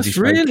 Not because that's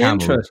really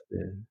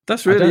interesting.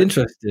 That's really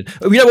interesting.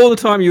 All the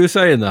time you were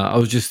saying that, I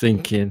was just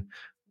thinking,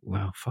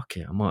 well, fuck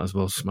it, I might as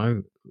well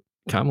smoke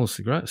Camel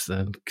cigarettes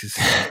then, because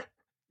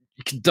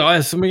you could die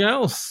of something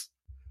else.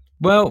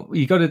 Well,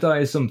 you got to die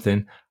of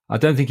something. I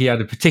don't think he had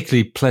a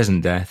particularly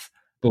pleasant death,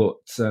 but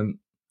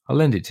I'll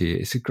lend it to you.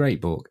 It's a great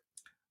book.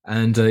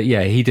 And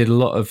he did a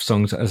lot of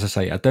songs. As I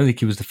say, I don't think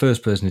he was the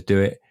first person to do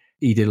it.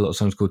 he did a lot of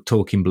songs called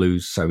Talking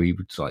Blues. So he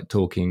would like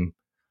talking,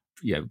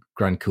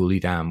 Grand Coulee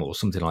Dam or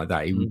something like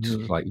that. He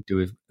would like do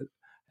it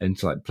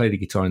and like play the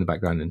guitar in the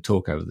background and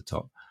talk over the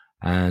top.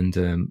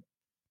 And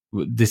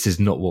this is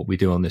not what we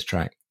do on this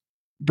track.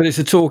 But it's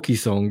a talky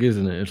song,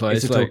 isn't it?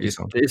 It's a talky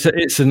song.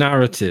 It's a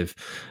narrative.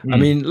 I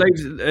mean,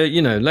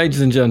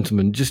 ladies and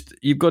gentlemen, just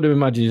you've got to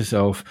imagine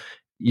yourself.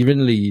 You're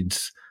in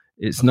Leeds.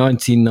 It's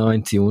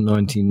 1990 or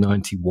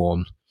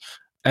 1991.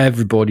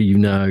 Everybody you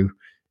know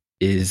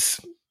is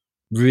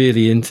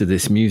really into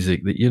this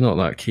music that you're not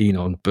that keen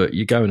on, but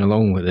you're going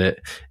along with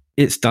it.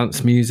 It's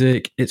dance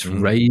music. It's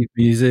rave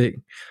music.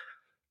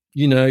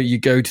 You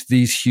go to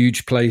these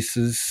huge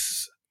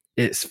places.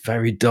 It's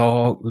very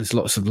dark. There's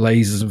lots of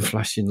lasers and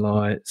flashing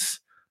lights.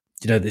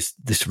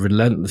 This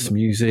relentless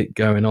music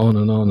going on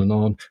and on and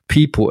on.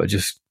 People are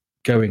just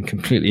going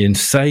completely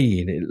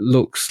insane. It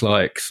looks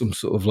like some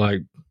sort of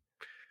like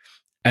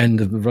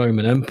end of the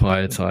Roman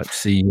Empire type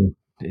scene.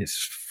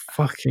 It's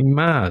fucking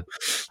mad.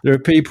 There are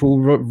people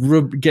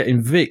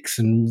getting Vicks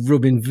and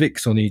rubbing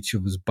Vicks on each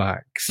other's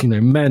backs.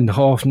 Men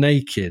half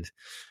naked,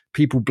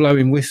 people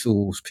blowing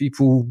whistles,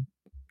 people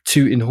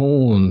tooting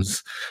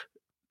horns,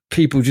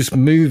 people just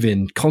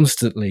moving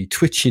constantly,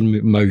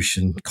 twitching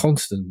motion,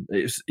 constant.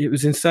 It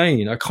was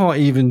insane. I can't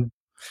even,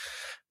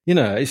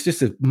 it's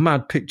just a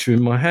mad picture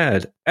in my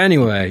head.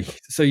 Anyway,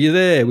 so you're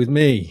there with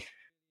me.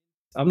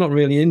 I'm not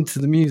really into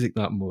the music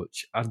that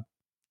much. I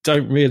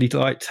don't really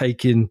like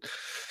taking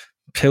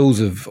pills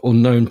of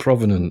unknown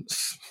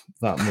provenance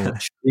that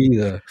much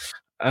either.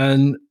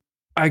 And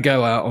I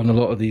go out on a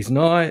lot of these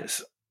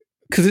nights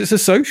because it's a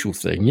social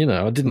thing,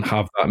 I didn't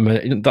have that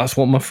many. That's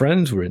what my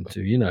friends were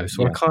into,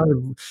 So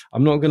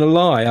I'm not going to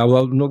lie.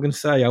 I'm not going to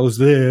say I was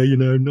there,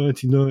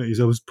 1990s.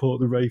 I was part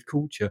of the rave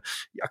culture.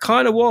 I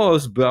kind of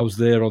was, but I was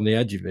there on the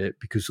edge of it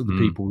because other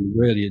people were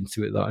really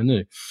into it that I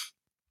knew.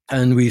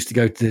 And we used to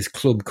go to this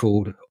club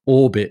called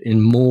Orbit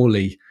in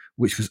Morley,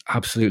 which was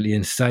absolutely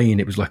insane.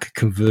 It was like a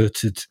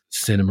converted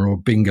cinema or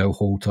bingo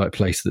hall type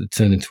place that had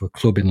turned into a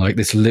club in like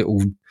this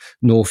little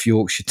North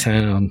Yorkshire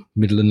town,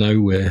 middle of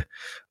nowhere.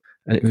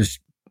 And it was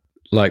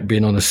like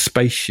being on a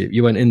spaceship.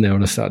 You went in there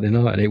on a Saturday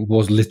night and it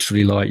was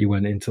literally like you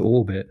went into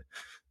orbit.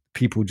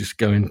 People just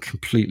going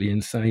completely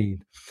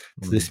insane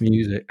to this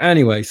music.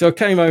 Anyway, so I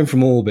came home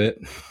from Orbit.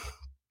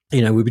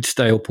 We would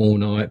stay up all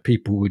night.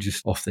 People were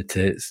just off their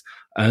tits.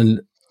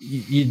 And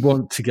you'd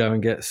want to go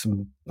and get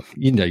some,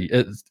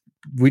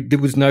 there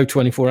was no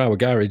 24-hour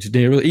garage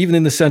near, even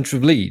in the centre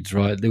of Leeds,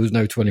 right? There was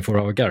no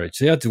 24-hour garage.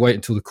 So you had to wait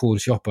until the corner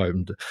shop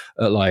opened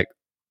at like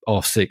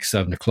 6,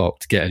 7 o'clock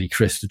to get any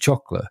crisps or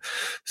chocolate.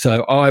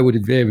 So I would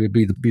invariably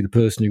be the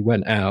person who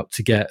went out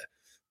to get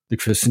the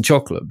crisps and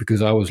chocolate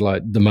because I was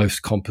like the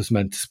most compos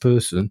mentis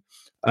person.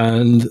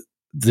 And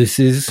this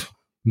is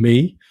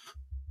me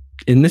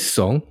in this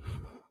song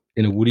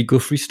in a Woody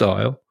Guthrie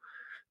style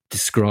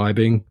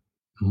describing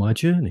my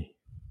journey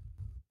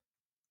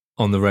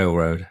on the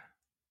railroad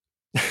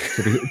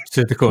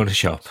to the corner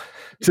shop.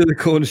 To the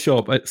corner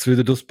shop through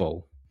the Dust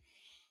Bowl.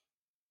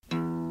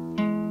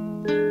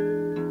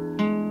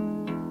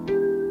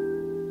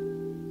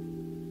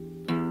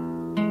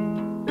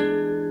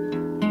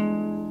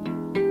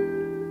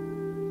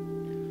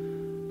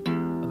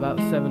 About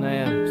 7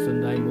 a.m.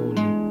 Sunday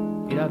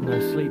morning. He'd had no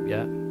sleep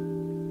yet.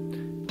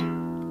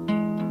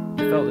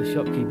 He felt the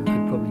shopkeeper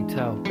could probably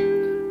tell.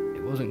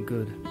 It wasn't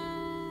good.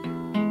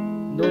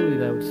 Normally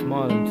they would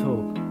smile and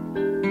talk.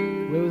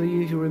 Where were the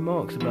usual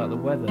remarks about the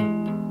weather?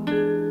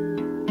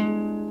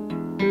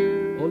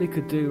 All he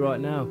could do right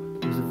now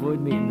was avoid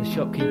meeting the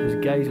shopkeeper's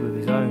gaze with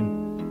his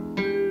own.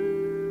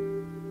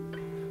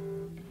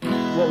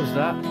 What was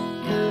that?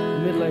 The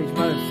middle-aged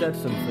man had said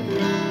something.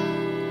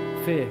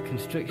 Fear,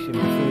 constriction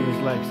between his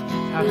legs.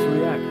 How to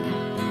react?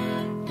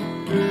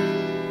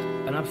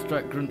 An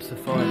abstract grunt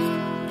sufficed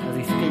as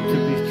he scooped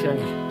up his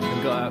change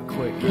and got out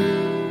quick.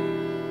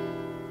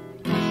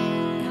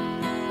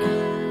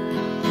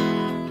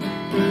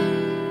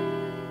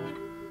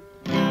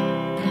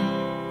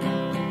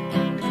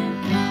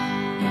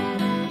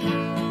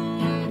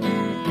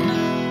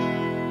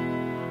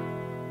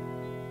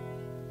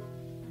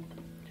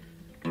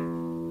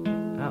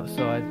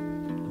 Outside,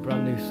 the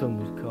brand new sun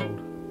was cold.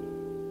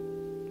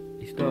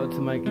 He started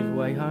to make his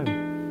way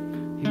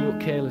home. He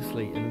walked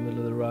carelessly in the middle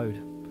of the road,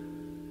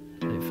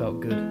 and it felt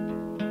good.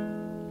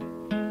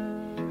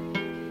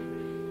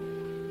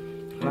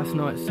 Last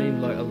night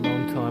seemed like a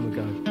long time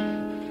ago.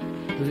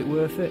 Was it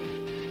worth it?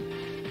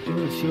 He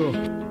wasn't sure.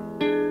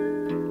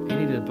 He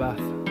needed a bath.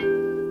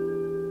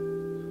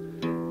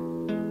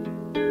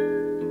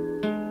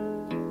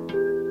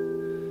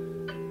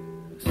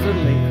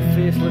 Suddenly, a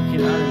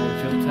fierce-looking animal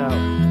jumped out of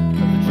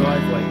the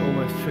driveway,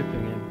 almost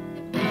tripping him,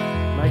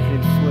 making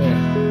him swear.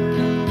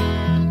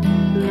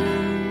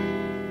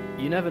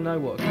 You never know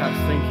what a cat's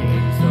thinking, he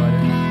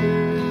decided.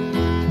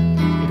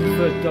 He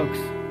preferred dogs.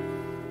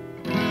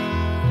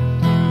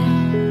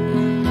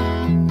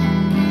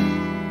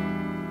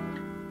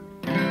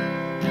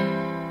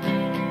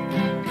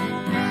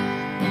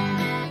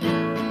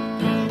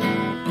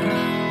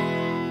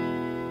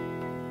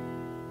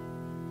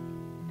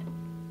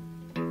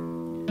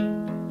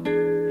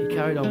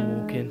 carried on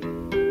walking,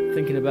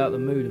 thinking about the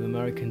mood of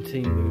American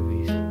teen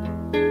movies.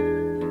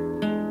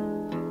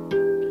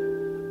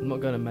 I'm not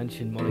going to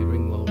mention Molly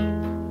Ringwald.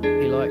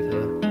 He liked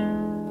her.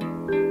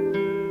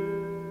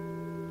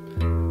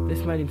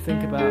 This made him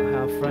think about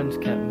how friends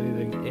kept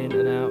moving in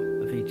and out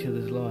of each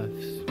other's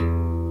lives.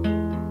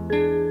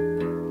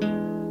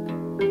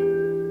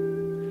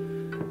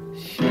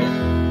 Shit.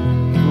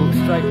 He walked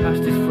straight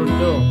past his front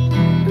door.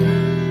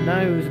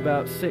 Now he was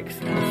about 6 or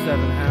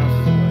 7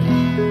 houses away.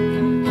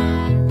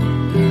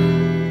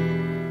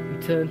 He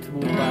turned to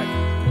walk back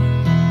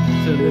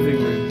to the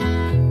living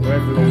room where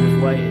everyone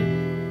was waiting.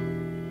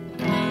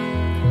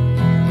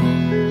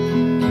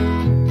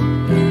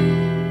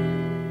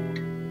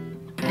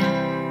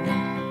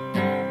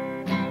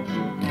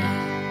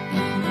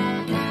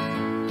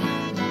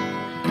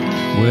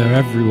 Where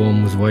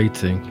everyone was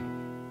waiting.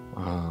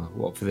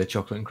 What, for their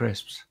chocolate and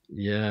crisps?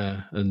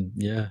 Yeah,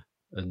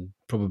 and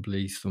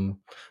probably some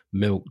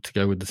milk to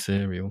go with the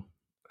cereal.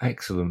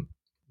 Excellent.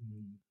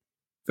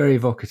 Very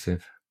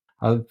evocative.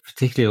 I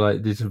particularly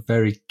like this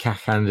very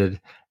cack-handed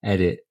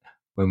edit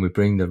when we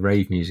bring the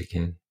rave music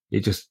in.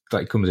 It just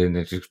like comes in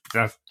and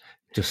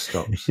just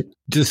stops.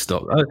 Just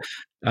stopped.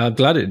 I'm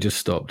glad it just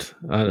stopped.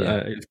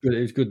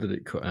 It's good that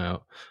it cut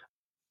out.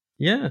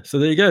 Yeah, so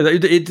there you go.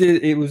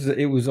 It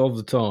was of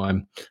the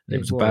time. It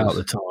was about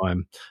the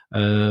time.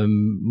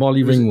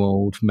 Molly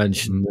Ringwald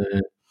mentioned.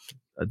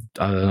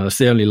 It's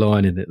the only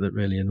line in it that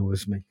really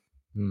annoys me.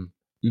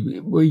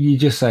 Well, you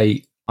just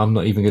say, "I'm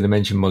not even going to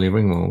mention Molly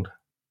Ringwald,"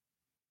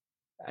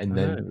 and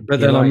then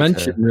I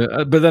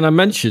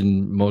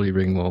mentioned Molly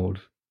Ringwald.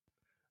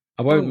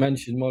 I won't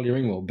mention Molly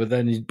Ringwald, but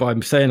then by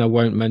saying I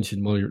won't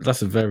mention Molly,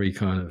 that's a very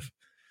kind of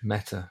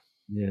meta.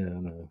 Yeah, I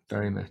know.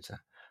 Very meta.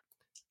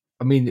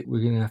 I mean,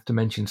 we're going to have to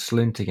mention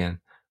Slint again.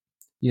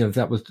 You know,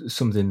 that was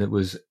something that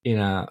was in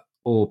our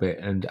orbit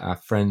and our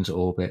friends'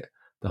 orbit,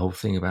 the whole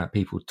thing about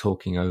people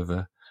talking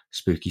over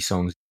spooky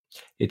songs.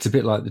 It's a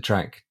bit like the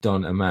track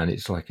Don a Man.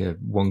 It's like a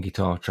one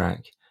guitar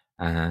track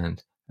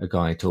and a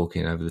guy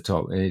talking over the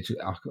top. And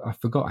I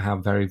forgot how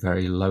very,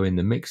 very low in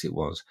the mix it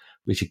was,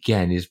 which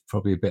again is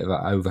probably a bit of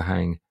an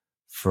overhang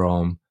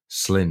from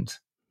Slint.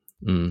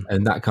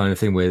 And that kind of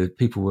thing where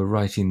people were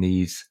writing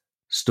these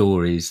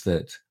stories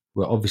that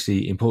were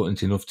obviously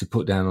important enough to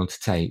put down onto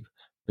tape,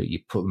 but you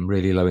put them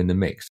really low in the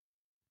mix.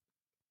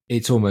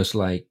 It's almost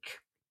like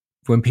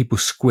when people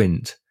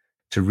squint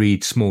to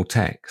read small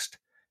text,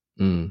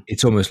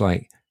 it's almost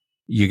like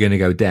you're going to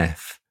go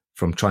deaf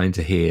from trying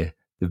to hear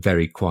the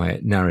very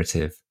quiet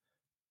narrative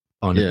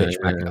on a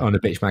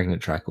Bitch Magnet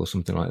track or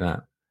something like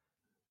that.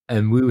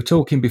 And we were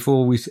talking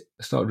before we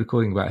started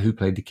recording about who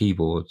played the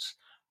keyboards.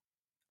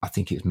 I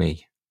think it's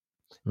me.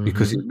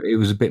 Because it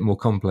was a bit more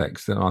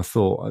complex than I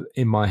thought.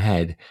 In my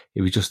head,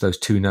 it was just those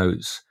two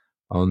notes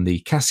on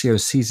the Casio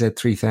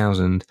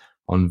CZ3000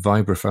 on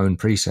vibraphone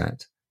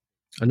preset.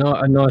 A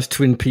nice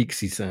Twin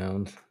Peaksy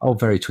sound. Oh,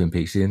 very Twin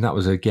Peaksy. And that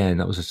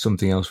was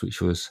something else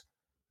which was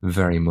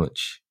very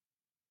much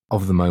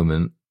of the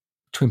moment.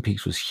 Twin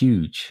Peaks was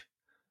huge.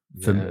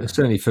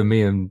 Certainly for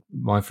me and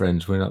my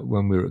friends,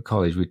 when we were at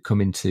college, we'd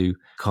come into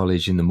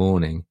college in the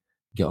morning,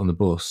 get on the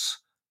bus,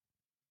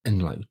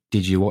 and like,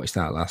 did you watch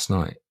that last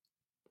night?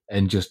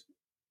 And just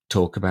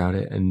talk about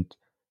it and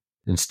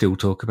still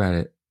talk about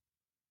it.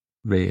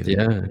 Really.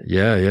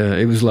 Yeah.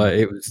 It was like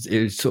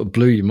it sort of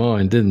blew your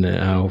mind, didn't it?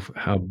 How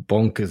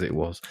bonkers it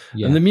was.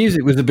 Yeah. And the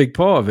music was a big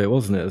part of it,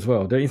 wasn't it, as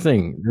well? Don't you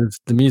think?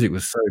 The music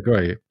was so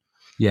great.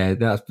 Yeah,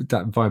 that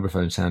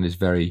vibraphone sound is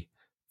very,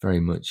 very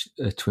much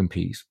a Twin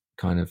Peaks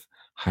kind of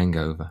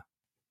hangover.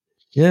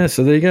 Yeah,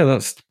 so there you go.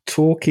 That's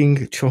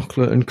Talking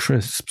Chocolate and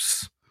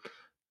Crisps.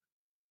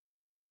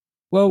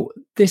 Well,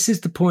 this is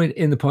the point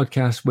in the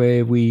podcast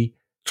where we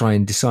try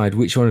and decide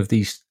which one of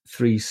these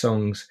three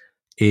songs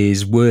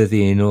is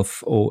worthy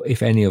enough, or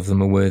if any of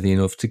them are worthy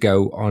enough to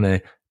go on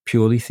a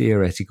purely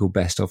theoretical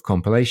best of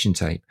compilation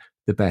tape,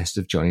 the best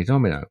of Johnny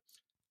Domino.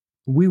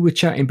 We were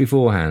chatting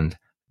beforehand.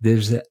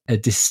 There's a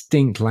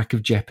distinct lack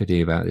of jeopardy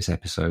about this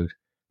episode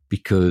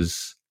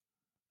because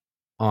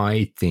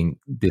I think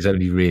there's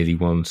only really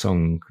one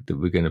song that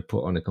we're going to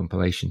put on a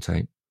compilation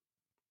tape.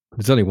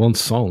 There's only one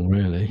song,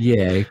 really.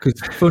 Yeah, because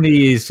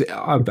funny is,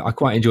 I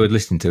quite enjoyed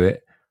listening to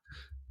it.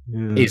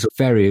 Yeah. It's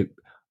very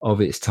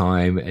of its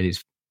time, and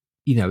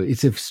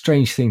it's a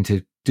strange thing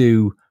to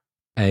do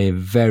a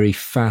very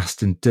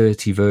fast and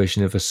dirty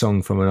version of a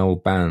song from an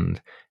old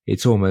band.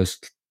 It's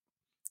almost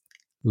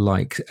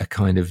like a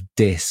kind of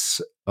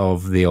diss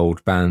of the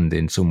old band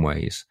in some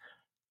ways.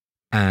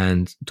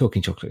 And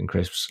Talking Chocolate and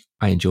Crisps,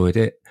 I enjoyed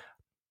it,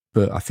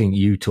 but I think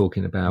you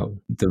talking about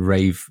the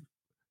rave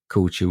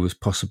culture was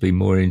possibly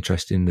more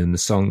interesting than the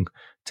song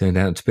turned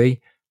out to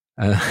be.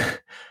 I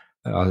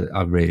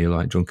really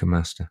like Drunken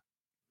Master.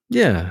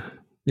 Yeah,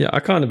 I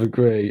kind of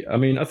agree. I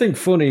mean, I think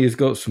Funny has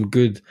got some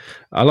good.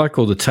 I like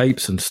all the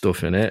tapes and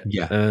stuff in it.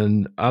 Yeah,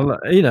 and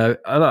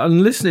I'm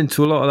listening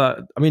to a lot of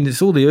that. I mean,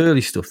 it's all the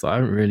early stuff that I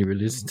haven't really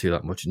listened to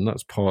that much, and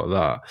that's part of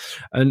that.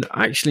 And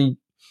actually,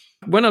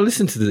 When I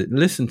listened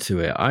to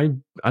it,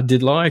 I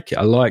did like it.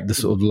 I like the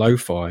sort of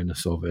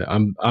lo-fi-ness of it. I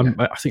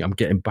think I'm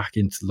getting back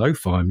into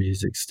lo-fi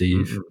music,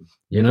 Steve. Mm-hmm.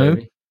 You know,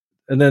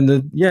 and then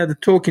the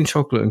Talking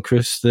Chocolate and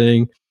Chris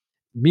thing.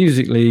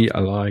 Musically, I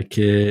like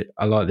it.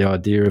 I like the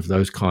idea of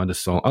those kind of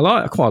songs.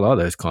 I quite like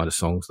those kind of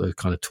songs, those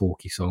kind of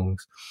talky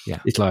songs. Yeah.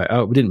 It's like,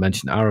 we didn't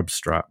mention Arab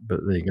Strap, but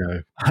there you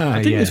go.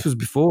 I think Yeah. this was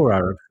before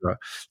Arab Strap.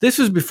 This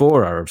was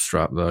before Arab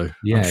Strap, though.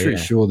 Yeah, I'm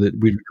pretty sure that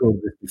we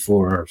recorded this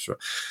before Arab Strap.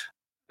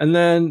 And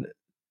then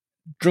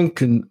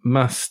Drunken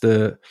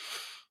Master.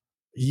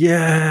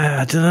 Yeah,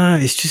 I don't know.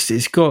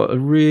 It's got a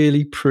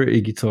really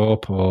pretty guitar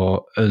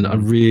part, and I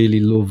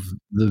really love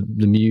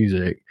the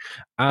music,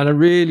 and I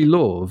really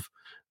love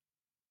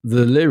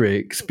the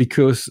lyrics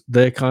because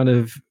they're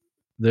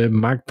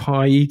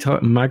magpie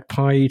type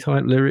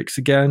lyrics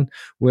again,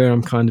 where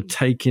I'm kind of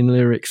taking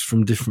lyrics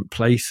from different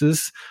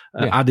places,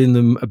 adding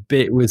them a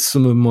bit with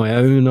some of my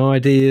own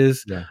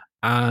ideas,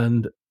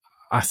 and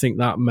I think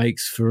that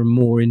makes for a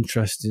more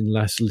interesting,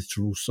 less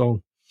literal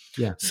song.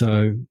 Yeah.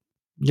 So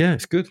yeah,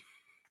 it's good.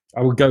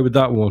 I would go with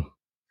that one.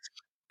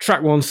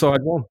 Track 1,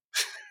 side 1.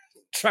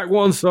 Track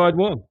 1, side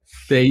 1.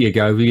 There you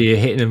go. You're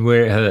hitting them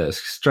where it hurts,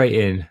 straight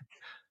in.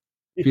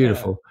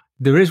 Beautiful. Yeah.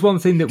 There is one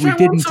thing that we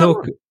didn't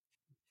talk.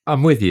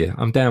 I'm with you.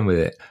 I'm down with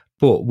it.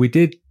 But we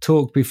did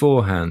talk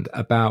beforehand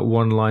about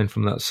one line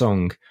from that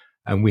song,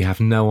 and we have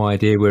no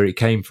idea where it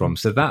came from.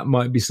 So that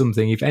might be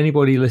something. If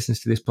anybody listens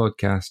to this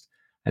podcast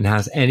and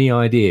has any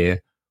idea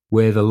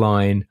where the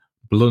line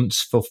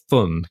 "blunts for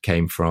fun"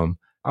 came from,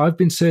 I've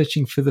been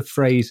searching for the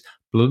phrase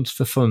 "blunts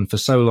for fun" for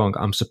so long.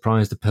 I'm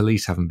surprised the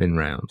police haven't been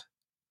round.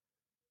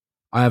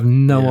 I have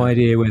no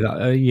idea where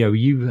that.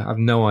 You have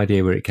no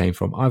idea where it came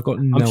from. I've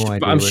got no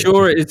idea. I'm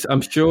sure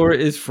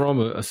it is from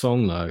a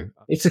song, though.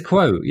 It's a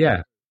quote.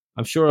 Yeah,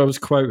 I'm sure I was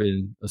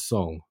quoting a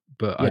song,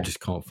 but I just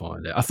can't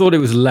find it. I thought it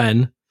was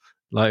Len.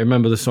 Like,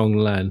 remember the song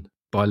 "Len"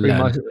 by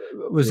Len?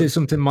 Was it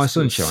something "My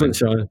Sunshine"?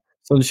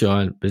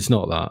 Sunshine. But it's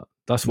not that.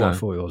 That's what I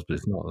thought it was, but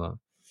it's not that.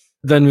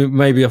 Then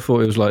maybe I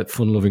thought it was like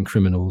 "Fun Loving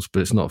Criminals,"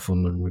 but it's not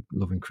 "Fun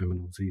Loving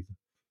Criminals" either.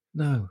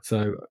 No.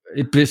 So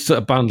it's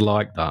a band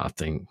like that, I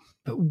think.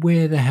 But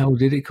where the hell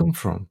did it come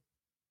from?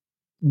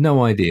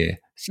 No idea.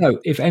 So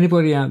if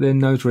anybody out there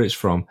knows where it's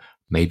from,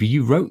 maybe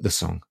you wrote the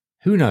song.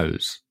 Who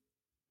knows?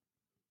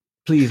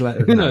 Please let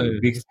us know.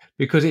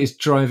 Because it's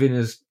driving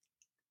us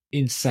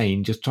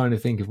insane just trying to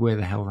think of where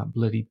the hell that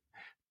bloody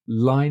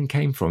line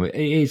came from. It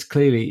is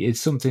clearly,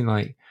 it's something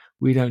like,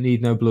 "We don't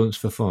need no blunts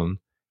for fun."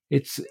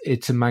 It's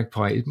a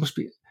magpie. It must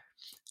be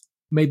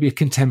maybe a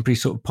contemporary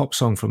sort of pop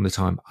song from the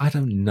time. I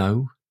don't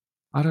know.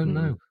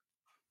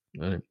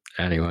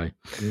 Anyway,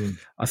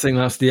 I think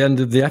that's the end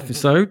of the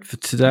episode for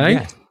today.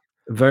 Yeah.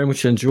 Very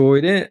much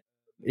enjoyed it.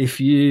 If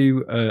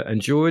you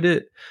enjoyed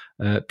it,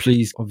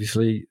 please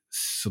obviously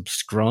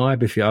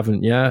subscribe if you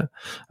haven't yet,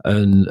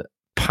 and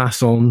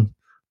pass on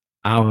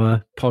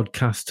our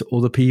podcast to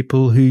other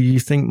people who you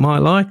think might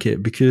like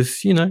it,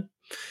 because,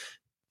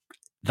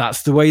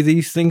 that's the way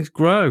these things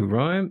grow,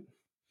 right?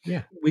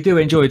 Yeah, we do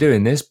enjoy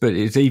doing this, but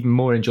it's even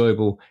more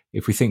enjoyable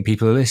if we think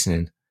people are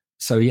listening.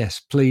 So yes,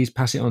 please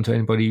pass it on to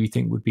anybody you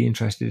think would be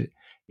interested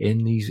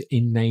in these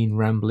inane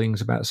ramblings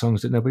about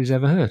songs that nobody's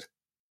ever heard.